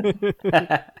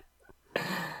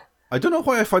 I don't know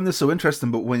why I find this so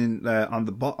interesting, but when on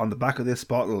the back of this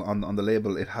bottle on the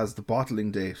label it has the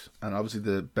bottling date and obviously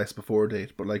the best before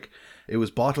date, but like it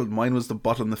was bottled. Mine was the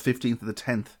bottle on the 15th of the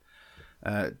 10th,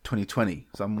 2020.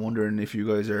 So I'm wondering if you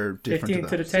guys are different. 15th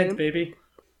to the 10th, baby.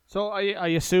 So I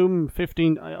assume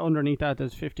 15 underneath that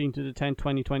there's 15 to the 10th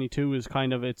 2022 is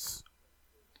kind of its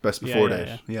best before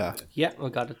date. Yeah. Yeah, we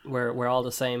got it. We're all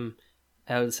the same.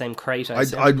 Out of the same crate.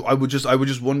 I would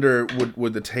just wonder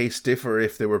would the taste differ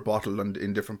if they were bottled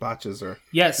in different batches or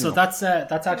that's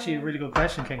actually a really good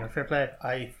question, King. Fair play.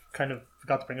 I kind of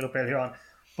forgot to bring it up earlier on,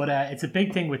 but it's a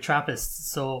big thing with Trappists.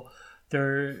 So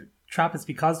their Trappists,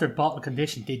 because they're bottle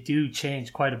conditioned, they do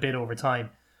change quite a bit over time.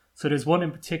 So there's one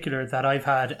in particular that I've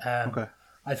had.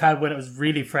 I've had when it was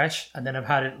really fresh, and then I've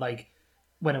had it like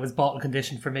when it was bottle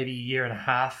conditioned for maybe a year and a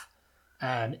half,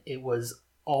 and it was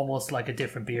almost like a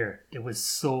different beer. It was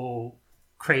so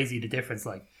crazy, the difference.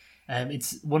 Like,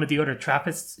 it's one of the other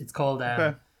Trappists. It's called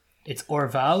it's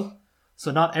Orval. So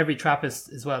not every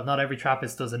Trappist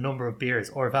does a number of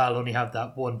beers. Orval only have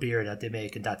that one beer that they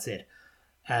make, and that's it.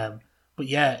 But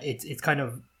yeah, it's kind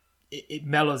of it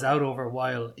mellows out over a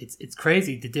while. It's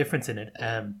crazy the difference in it.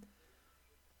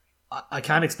 I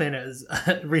can't explain it as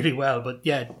really well, but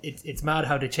yeah, it's mad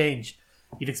how they change.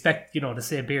 You'd expect the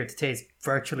same beer to taste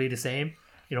virtually the same.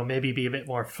 Maybe be a bit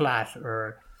more flat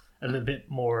or a little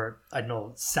bit more, I don't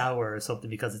know, sour or something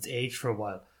because it's aged for a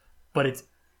while. But it's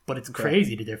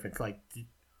crazy the difference. Like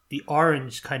the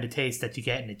orange kind of taste that you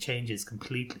get, and it changes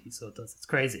completely. So it does. It's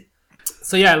crazy.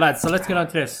 So yeah, lads. So let's get on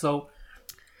to this. So,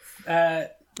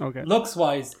 looks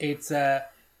wise, it's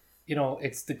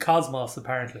it's the Cosmos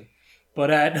apparently, but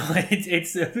no,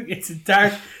 it's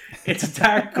a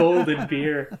dark golden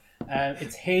beer.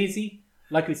 It's hazy.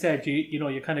 Like we said,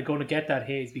 you're kind of going to get that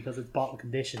haze because it's bottle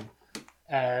conditioned.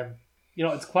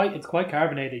 It's quite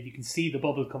carbonated. You can see the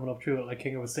bubbles coming up through it, like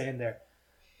Kinger was saying there.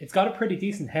 It's got a pretty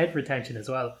decent head retention as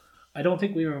well. I don't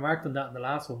think we remarked on that in the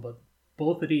last one, but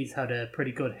both of these had a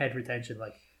pretty good head retention.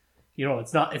 Like,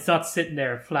 it's not sitting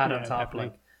there flat on top.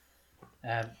 Definitely.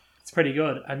 Like, it's pretty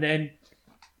good. And then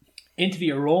into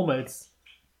the aroma,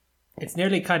 it's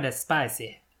nearly kind of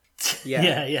spicy.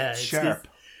 Yeah. Sharp.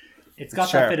 It's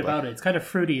got that bit about it. It's kind of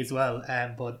fruity as well,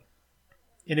 but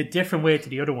in a different way to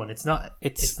the other one. It's not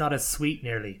as sweet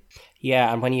nearly.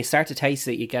 Yeah, and when you start to taste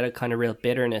it, you get a kind of real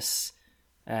bitterness.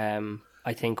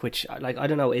 I think, which like I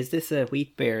don't know, is this a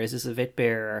wheat beer? Is this a Wit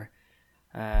beer?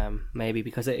 Or, maybe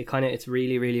because it's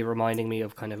really really reminding me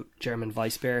of kind of German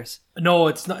Weiss beers. No,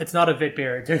 it's not. It's not a Wit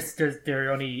beer.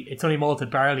 It's only malted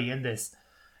barley in this.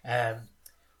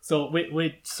 So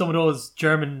with some of those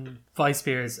German Weiss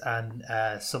beers and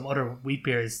some other wheat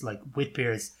beers like Wit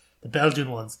beers, the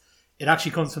Belgian ones, it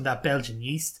actually comes from that Belgian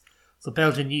yeast. So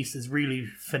Belgian yeast is really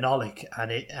phenolic,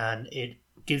 and it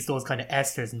gives those kind of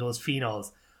esters and those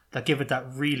phenols that give it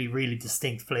that really really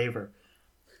distinct flavor.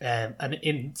 And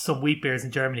in some wheat beers in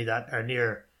Germany that are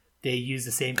near, they use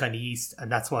the same kind of yeast,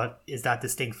 and that's what is that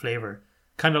distinct flavor,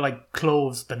 kind of like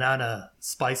cloves, banana,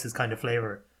 spices kind of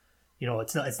flavor.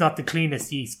 It's not the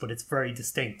cleanest yeast, but it's very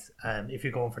distinct if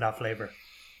you're going for that flavour.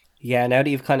 Yeah, now that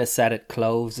you've kind of said it,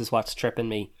 cloves is what's tripping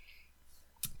me.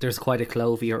 There's quite a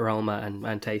clovey aroma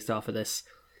and taste off of this,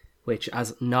 which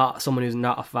as not someone who's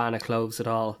not a fan of cloves at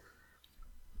all,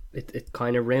 it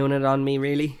kind of ruined it on me,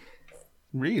 really.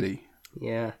 Really?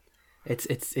 Yeah.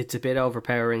 It's a bit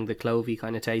overpowering, the clovey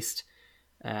kind of taste.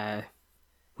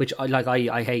 Which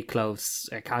I hate cloves.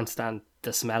 I can't stand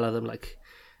the smell of them, like.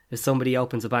 if somebody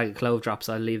opens a bag of clove drops,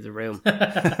 I'll leave the room.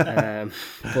 Yeah,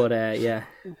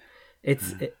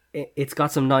 it's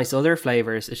got some nice other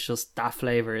flavors. It's just that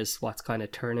flavor is what's kind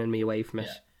of turning me away from it.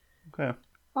 Okay.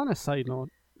 On a side note,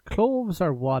 cloves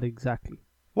are what exactly?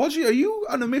 Wajie, are you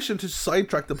on a mission to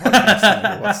sidetrack the podcast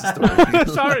now, or what's the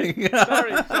story?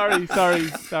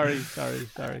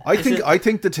 sorry. I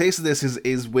think the taste of this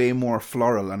is way more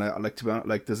floral, and I like to be honest,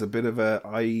 like there's a bit of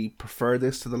I prefer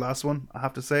this to the last one, I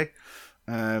have to say.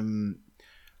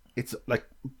 It's like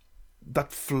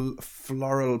that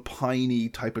floral piney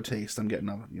type of taste I'm getting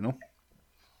of it, you know?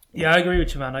 Yeah, I agree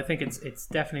with you, man. I think it's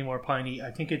definitely more piney.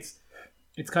 I think it's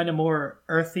kind of more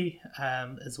earthy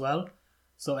as well.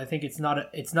 So I think it's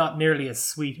not nearly as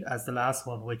sweet as the last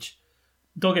one, which,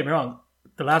 don't get me wrong,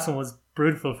 the last one was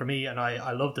brutal for me and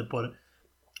I loved it, but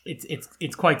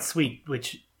it's quite sweet,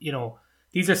 which, you know,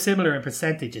 these are similar in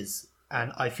percentages,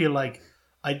 and I feel like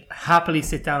I'd happily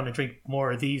sit down and drink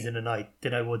more of these in a night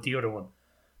than I would the other one,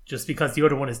 just because the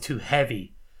other one is too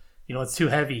heavy. You know, it's too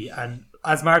heavy, and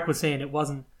as Mark was saying, it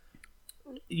wasn't.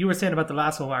 You were saying about the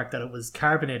last one, Mark, that it was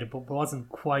carbonated, but wasn't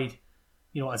quite,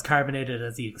 you know, as carbonated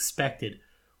as you expected.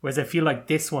 Whereas I feel like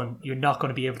this one, you're not going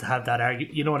to be able to have that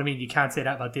argument. You know what I mean? You can't say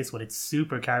that about this one. It's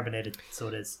super carbonated, so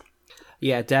it is.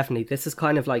 Yeah, definitely. This is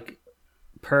kind of like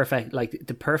perfect. Like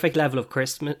the perfect level of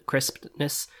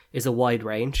crispness is a wide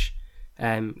range,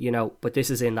 you know. But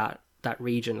this is in that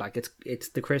region. Like it's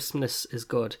the crispness is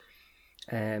good,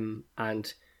 and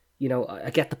you know,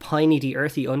 I get the piney, the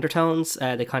earthy undertones.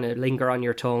 They kind of linger on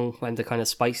your tongue when the kind of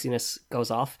spiciness goes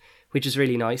off, which is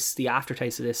really nice. The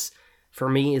aftertaste of this, for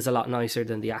me, is a lot nicer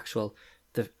than the actual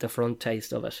the front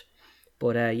taste of it.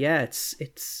 But yeah,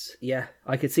 it's yeah.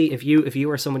 I could see if you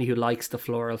were somebody who likes the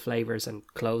floral flavors and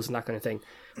cloves and that kind of thing,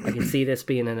 I can see this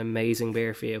being an amazing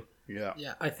beer for you. Yeah.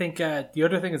 I think the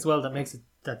other thing as well that makes it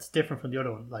that's different from the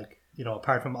other one, like, you know,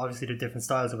 apart from obviously the different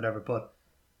styles or whatever, but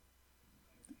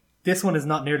this one is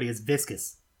not nearly as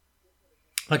viscous.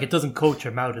 Like, it doesn't coat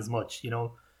your mouth as much, you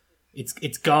know.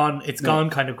 It's gone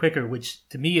kind of quicker, which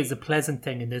to me is a pleasant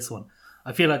thing in this one.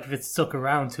 I feel like if it's stuck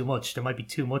around too much, there might be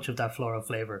too much of that floral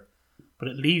flavour. But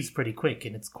it leaves pretty quick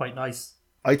and it's quite nice.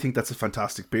 I think that's a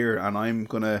fantastic beer, and I'm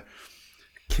going to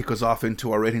kick us off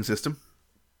into our rating system.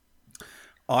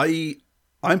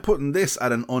 I'm putting this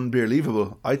at an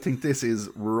unbelievable. I think this is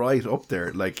right up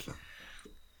there. Like,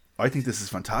 I think this is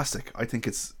fantastic. I think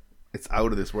it's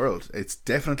out of this world. It's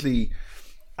definitely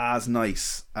as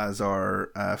nice as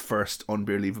our first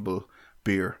unbelievable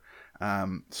beer.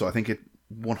 So I think it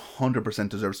 100%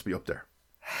 deserves to be up there.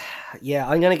 Yeah,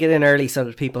 I'm going to get in early so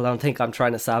that people don't think I'm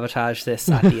trying to sabotage this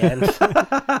at the end.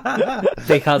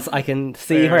 Because I can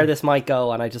see where this might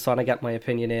go and I just want to get my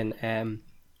opinion in.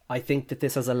 I think that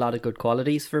this has a lot of good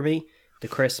qualities for me. The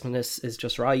crispness is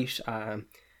just right.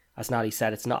 As Natalie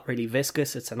said, it's not really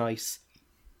viscous. It's a nice,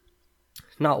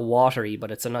 not watery,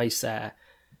 but it's a nice,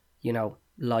 you know,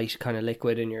 light kind of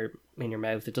liquid in your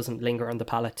mouth. It doesn't linger on the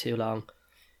palate too long.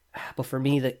 But for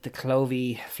me, the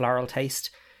clovey floral taste,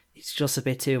 it's just a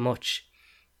bit too much.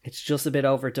 It's just a bit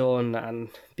overdone, and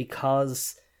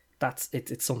because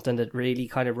it's something that really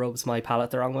kind of rubs my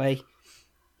palate the wrong way.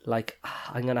 Like,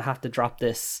 I'm gonna have to drop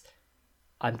this.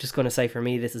 I'm just gonna say, for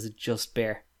me, this is just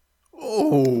beer.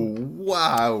 Oh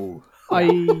wow!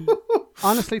 I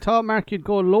honestly thought, Mark, you'd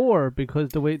go lower because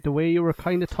the way you were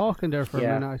kind of talking there for a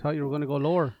minute, I thought you were going to go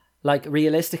lower. Like,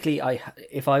 realistically,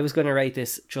 if I was going to rate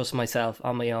this just myself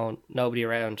on my own, nobody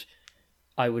around,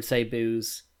 I would say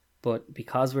booze. But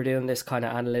because we're doing this kind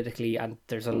of analytically, and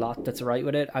there's a lot that's right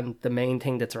with it, and the main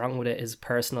thing that's wrong with it is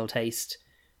personal taste,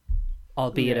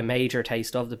 albeit a major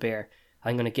taste of the beer,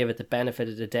 I'm going to give it the benefit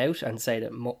of the doubt and say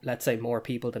that let's say more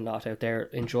people than not out there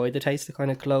enjoy the taste of kind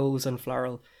of cloves and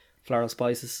floral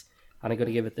spices, and I'm going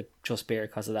to give it the just beer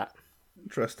because of that.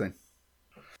 Interesting.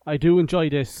 I do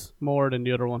enjoy this more than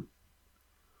the other one,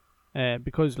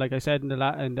 because, like I said in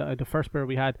the first beer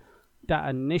we had, that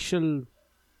initial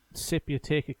sip you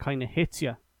take, it kind of hits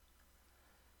you.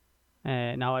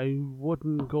 Now I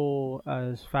wouldn't go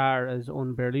as far as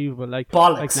unbelievable, like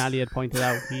Nally had pointed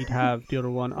out. He'd have the other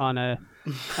one on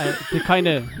the kind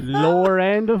of lower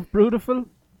end of Brutiful,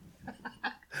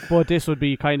 but this would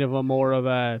be kind of a more of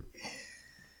a,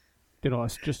 you know,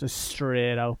 it's just a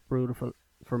straight out Brutiful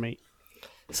for me.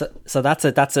 So that's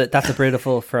a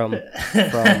Brutiful from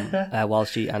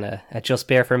Walshy, and a just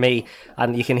beer for me.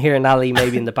 And you can hear Nally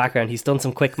maybe in the background. He's done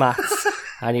some quick maths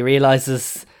and he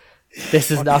realizes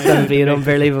this is not going to be an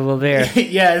unbelievable beer.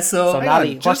 Yeah. So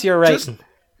Nally, what's your rating?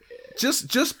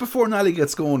 Just before Nally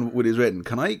gets going with his rating,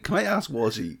 can I ask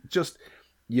Walshy, just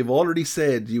you've already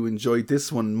said you enjoyed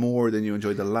this one more than you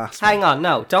enjoyed the last Hang one. on,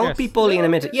 no, don't be bullying a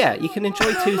minute. Yeah, you can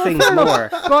enjoy two things more,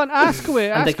 Go on, ask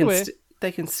away, and ask away.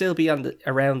 they can still be on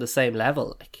around the same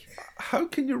level. Like, How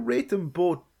can you rate them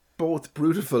both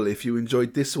beautiful if you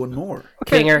enjoyed this one more?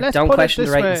 Okay, Kinger, let's don't put it question the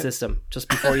this rating way. system just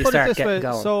before you Put it start this getting way.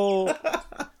 going. So,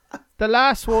 the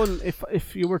last one,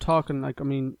 if you were talking, like, I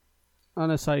mean, on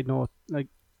a side note, like,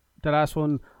 the last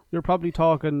one, you're probably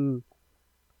talking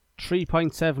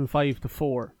 3.75 to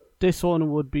 4. This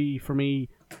one would be, for me,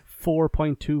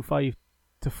 4.25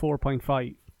 to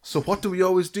 4.5. So what do we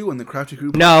always do on the Crafty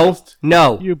Crew No, podcast?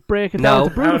 no, You break it No. down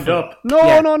to Round beautiful. up. No,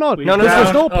 Yeah. no, no. No, no,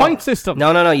 There's no round point up. system.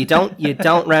 no. You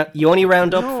don't round. You only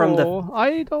round up from the No,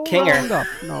 I don't Kinger. round up.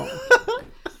 No.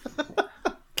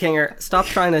 Kinger. Stop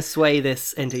trying to sway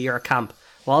this into your camp.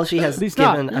 Walshy has He's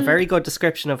given not. a very good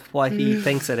description of what he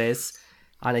thinks it is,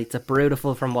 and it's a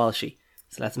beautiful from Walshy.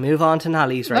 So let's move on to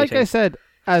Nally's Like rating. I said,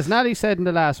 as Nally said in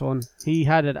the last one, he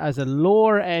had it as a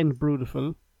lower end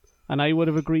Brutiful, and I would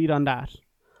have agreed on that.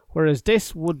 Whereas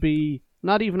this would be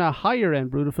not even a higher end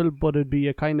Brutiful, but it'd be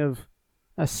a kind of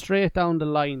a straight down the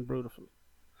line Brutiful.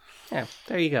 Yeah,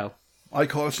 there you go. I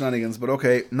call shenanigans, but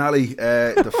okay, Nally,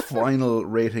 the final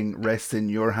rating rests in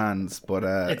your hands. But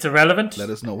It's irrelevant. let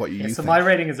us know what you So think. my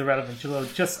rating is irrelevant.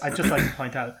 I'd just like to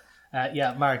point out,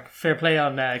 Mark, fair play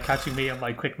on catching me on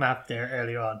my quick map there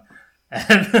earlier on.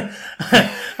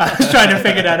 I was trying to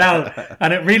figure that out,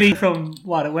 and it really it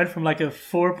went from like a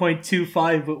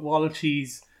 4.25 with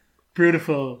Walshy's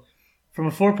Brutiful, from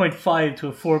a 4.5 to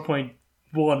a 4.1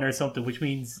 or something, which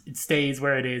means it stays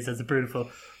where it is as a Brutiful.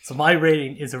 So my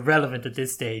rating is irrelevant at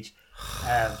this stage.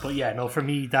 But yeah, no, for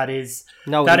me that is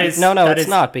No, that is no, that it's is-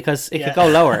 not, because it yeah. could go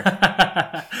lower.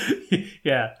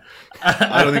 Yeah,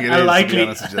 I don't think it is, to be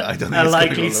honest with you. I don't think a it's gonna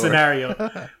likely go lower. scenario.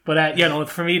 But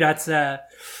for me, that's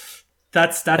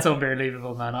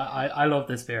unbelievable, man. I love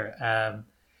this beer.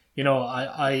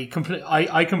 I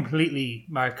completely,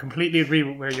 Mark, completely agree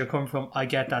with where you're coming from. I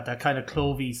get that kind of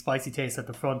clovey, spicy taste at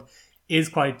the front is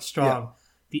quite strong. Yeah.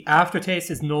 The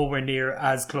aftertaste is nowhere near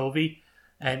as clovey,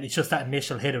 and it's just that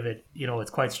initial hit of it.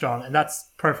 It's quite strong, and that's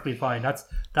perfectly fine.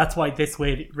 That's why this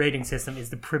rating system is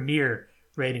the premier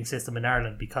rating system in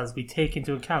Ireland, because we take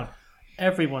into account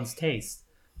everyone's taste.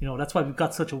 That's why we've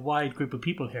got such a wide group of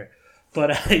people here.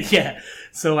 But for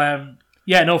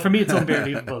me it's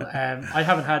unbelievable. I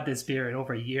haven't had this beer in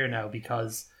over a year now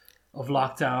because of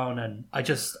lockdown, and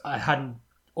I hadn't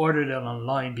ordered it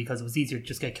online because it was easier to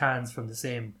just get cans from the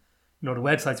same, the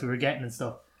websites we were getting and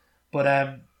stuff.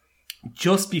 But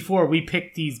just before we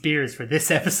picked these beers for this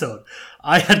episode,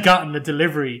 I had gotten a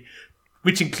delivery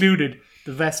which included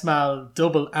the Vestmal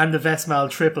Double and the Vestmal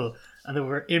Triple, and they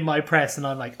were in my press, and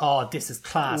I'm like, oh, this is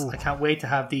class. I can't wait to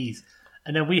have these.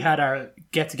 And then we had our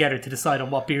get together to decide on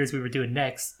what beers we were doing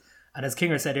next. And as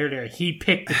Kinger said earlier, he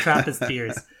picked the Trappist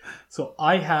beers. So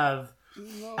I have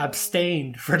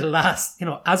abstained for the last,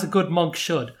 as a good monk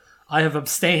should, I have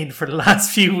abstained for the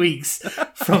last few weeks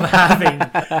from having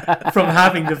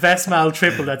the Vestmal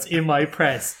Triple that's in my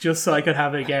press, just so I could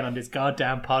have it again on this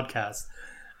goddamn podcast.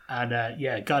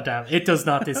 And goddamn, it does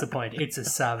not disappoint. It's a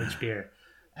savage beer.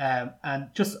 And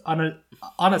just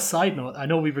on a side note, I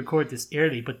know we record this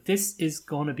early, but this is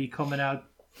going to be coming out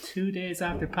 2 days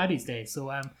after Paddy's Day. So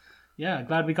I'm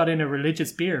glad we got in a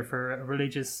religious beer for a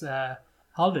religious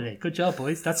holiday. Good job,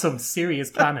 boys. That's some serious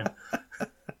planning.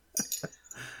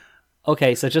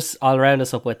 Okay, so just I'll round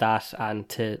us up with that, and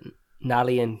to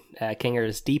Nally and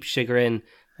Kinger's deep chagrin,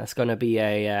 that's going to be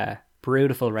a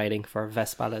beautiful rating for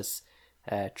Vespala's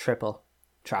triple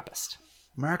Trappist.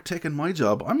 Mark taking my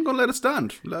job. I'm going to let it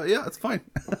stand. Yeah, it's fine.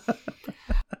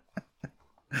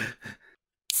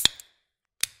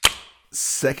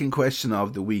 Second question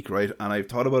of the week, right? And I've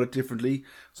thought about it differently,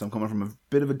 so I'm coming from a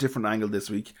bit of a different angle this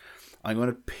week. I'm going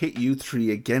to pit you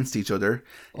three against each other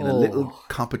in a little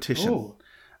competition.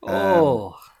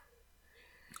 I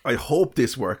hope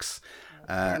this works.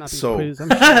 So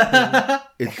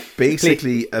it's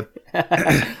basically a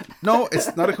no,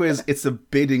 it's not a quiz, it's a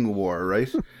bidding war,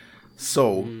 right?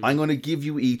 So I'm going to give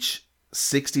you each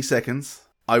 60 seconds.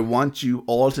 I want you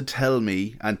all to tell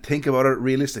me, and think about it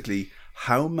realistically,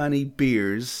 how many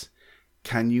beers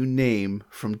can you name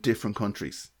from different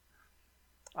countries?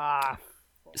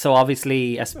 So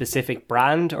obviously a specific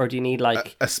brand, or do you need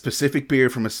like a specific beer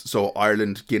from so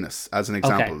Ireland Guinness as an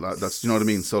example. Okay. That's, you know what I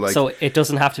mean? So like, so it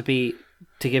doesn't have to be,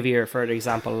 to give you a further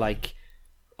example, like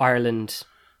Ireland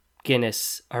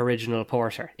Guinness original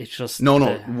porter. It's just no,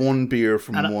 one beer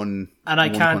from one. And I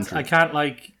country. can't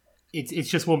like it's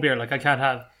just one beer. Like I can't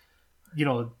have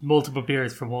multiple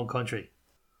beers from one country.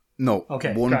 No,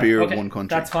 Okay, one grand. beer, Okay, one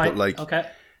country. That's fine. But like, okay,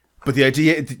 But the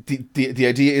idea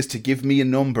is to give me a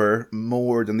number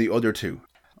more than the other two.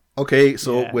 Okay,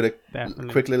 so Yeah, with a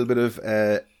definitely. quick little bit of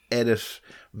edit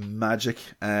magic,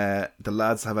 the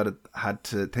lads have had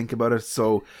to think about it.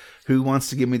 So, who wants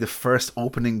to give me the first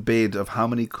opening bid of how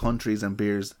many countries and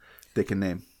beers they can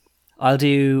name? I'll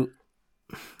do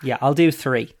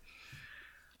 3.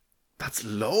 That's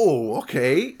low.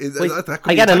 Okay, that could I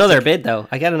be get a another tactic. bid though.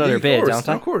 I get another Of bid, course,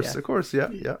 don't I? Of course, yeah.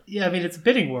 Yeah, I mean, it's a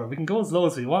bidding war. We can go as low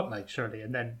as we want, like, surely,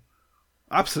 and then...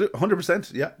 Absolutely,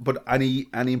 100%. Yeah, but any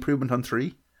improvement on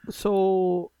 3?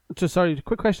 So, just sorry,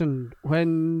 quick question.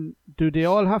 When do they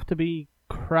all have to be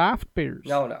craft beers?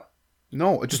 No.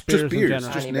 No, just beers in beers.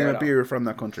 general. Just Any name beer a at all. beer from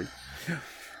that country.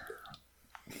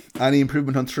 Any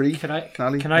improvement on 3? Can I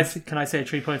Nally? can I say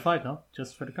 3.5 now,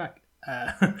 just for the crack?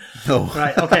 No.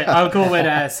 Right, okay, I'll go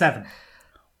with 7.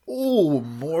 Oh,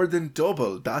 more than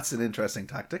double. That's an interesting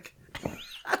tactic.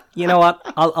 You know what?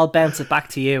 I'll bounce it back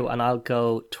to you, and I'll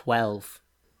go 12.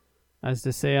 As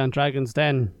they say on Dragon's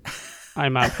Den,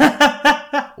 I'm out.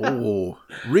 Oh,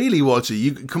 really, Walshy?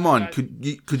 You come on.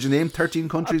 Could you name 13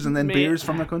 countries and then beers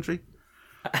from that country?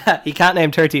 You can't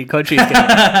name 13 countries.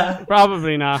 Can you?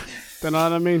 Probably not. You know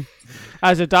what I mean?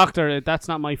 As a doctor, that's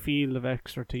not my field of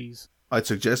expertise. I'd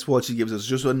suggest Walshy gives us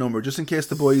just one number, just in case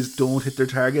the boys don't hit their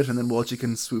target, and then Walshy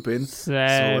can swoop in.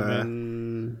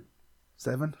 7.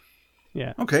 7?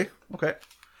 Yeah. Okay.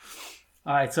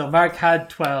 Alright, so Mark had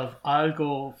 12. I'll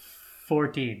go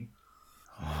 14.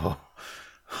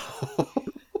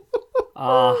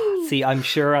 See, I'm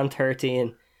sure on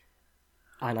 13,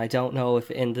 and I don't know if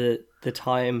in the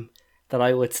time that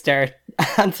I would start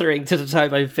answering to the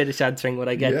time I finish answering would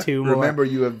I get 2 more. Remember,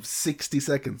 you have 60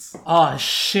 seconds. Oh,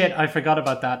 shit, I forgot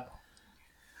about that.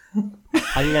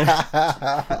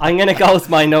 I'm gonna go with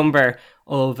my number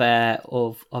of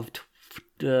 12.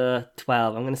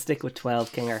 I'm gonna stick with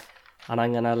 12, Kinger, and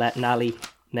I'm gonna let Nally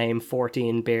name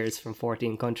 14 beers from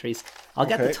 14 countries. I'll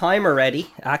get the Okay. timer ready,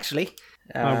 actually.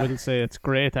 I wouldn't say it's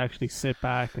great to actually sit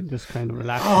back and just kind of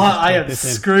relax. Oh, and just I take am this in.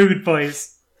 screwed,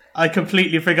 boys. I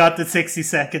completely forgot the 60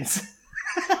 seconds.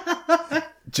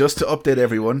 Just to update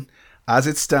everyone, as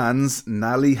it stands,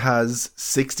 Nally has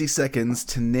 60 seconds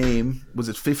to name, was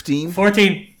it 15?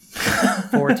 14.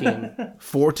 14.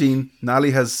 14.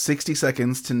 Nally has 60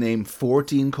 seconds to name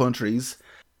 14 countries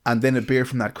and then a beer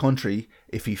from that country.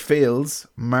 If he fails,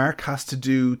 Mark has to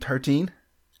do 13.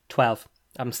 12.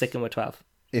 I'm sticking with 12.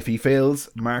 If he fails,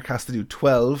 Mark has to do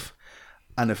 12.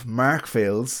 And if Mark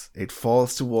fails, it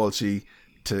falls to Walshy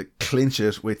to clinch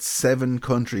it with 7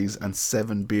 countries and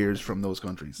 7 beers from those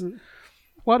countries.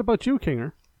 What about you,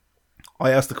 Kinger? I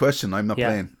asked the question, I'm not Yeah.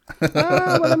 playing.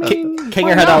 Well, I mean,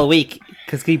 Kinger had all week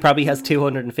because he probably has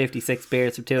 256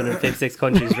 beers from 256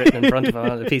 countries written in front of him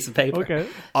on a piece of paper. okay.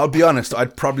 I'll be honest,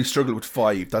 I'd probably struggle with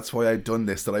 5. That's why I've done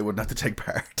this, that I wouldn't have to take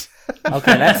part.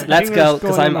 Okay, let's Kinger's go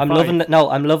because going I'm in loving five.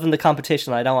 I'm loving the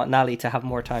competition. I don't want Nally to have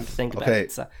more time to think about Okay,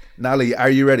 it. So Nally, are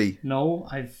you ready? No,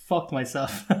 I fucked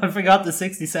myself. I forgot the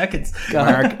 60 seconds.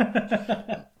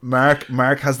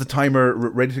 Mark has the timer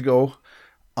ready to go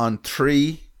on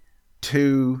 3,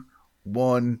 2,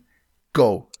 1,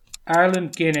 go.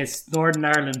 Ireland Guinness, Northern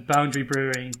Ireland Boundary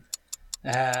Brewing,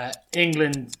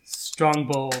 England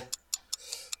Strongbow,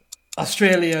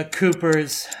 Australia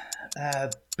Coopers,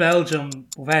 Belgium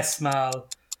Westmalle,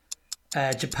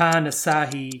 Japan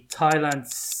Asahi, Thailand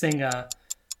Singa,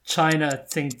 China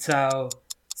Tsingtao,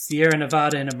 Sierra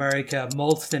Nevada in America,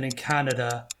 Molson in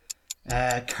Canada,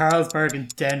 Carlsberg in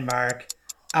Denmark,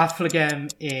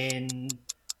 Affligem in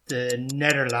the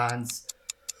Netherlands,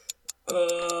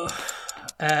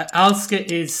 Alska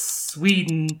is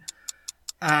Sweden,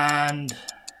 and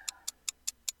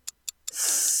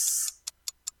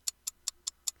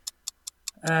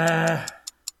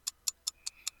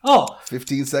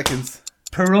 15 seconds.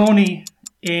 Peroni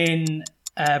in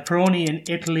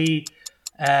Italy,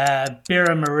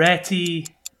 Birra Moretti.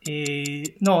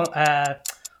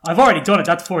 I've already done it.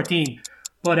 That's 14.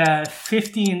 But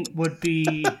 15 would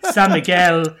be San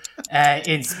Miguel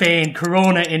in Spain,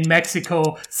 Corona in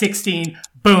Mexico. 16,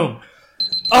 boom.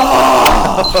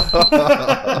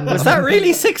 was that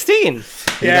really 16?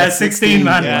 Yeah, 16,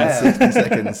 man. Yeah, 60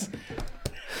 seconds.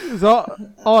 So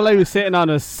all I was sitting on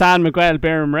is San Miguel,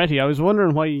 Birra Moretti. I was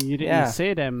wondering why you didn't Yeah.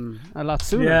 say them a lot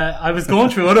sooner. Yeah, I was going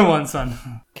through other ones, son.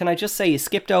 Can I just say you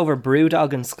skipped over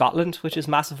Brewdog in Scotland, which is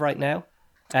massive right now.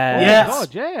 Yes.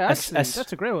 God, yeah, actually,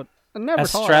 that's a great one. I never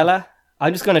thought. Estrella.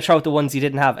 I'm just going to throw out the ones you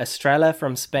didn't have. Estrella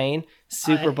from Spain,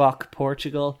 Superbock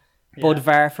Portugal,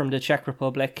 Budvar from the Czech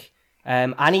Republic,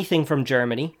 anything from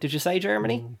Germany. Did you say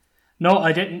Germany? No,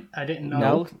 I didn't know.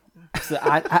 No. So,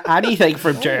 anything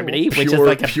from Germany, which is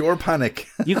like pure panic.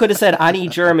 You could have said any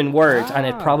German word, and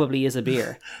it probably is a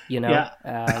beer. You know. Yeah.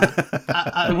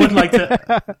 I would like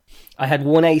to. I had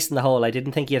one ace in the hole. I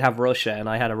didn't think you'd have Russia, and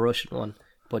I had a Russian one.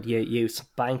 But you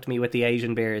spanked me with the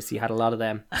Asian beers. You had a lot of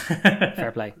them.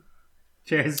 Fair play.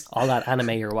 Cheers. All that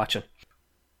anime you're watching.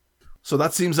 So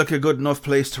that seems like a good enough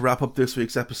place to wrap up this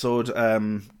week's episode.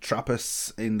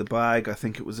 Trappist in the bag. I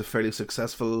think it was a fairly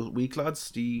successful week,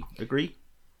 lads. Do you agree?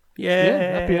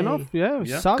 Yeah, happy enough. Yeah,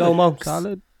 solid. Go Monks.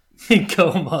 Solid.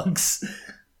 Go Monks.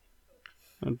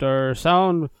 And their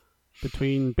sound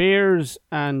between beers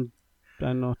and I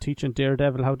don't know, teaching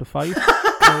Daredevil how to fight.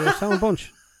 They're a sound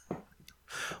bunch.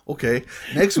 Okay,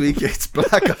 next week it's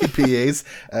Black IPAs.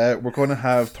 We're going to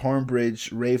have Thornbridge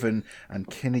Raven and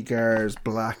Kinnegar's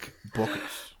Black Bucket.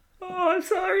 Oh, I'm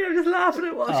sorry. I'm just laughing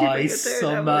at what Oh, he's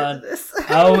some man.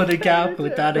 Out of the gap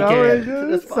with that again.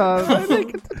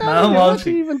 Man, what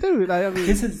do you even do?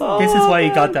 This is why he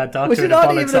got that doctorate in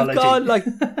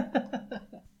bollocksology.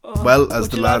 Well, as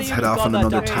the lads head off on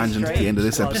another tangent at the end of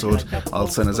this episode, I'll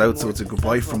send us out. So it's a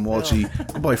goodbye from Walshy,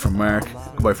 goodbye from Mark,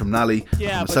 goodbye from Nally,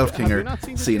 and myself,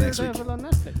 Kinger. See you next week.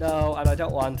 No, and I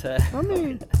don't want to. I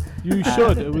mean, you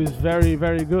should. It was very,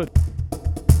 very good.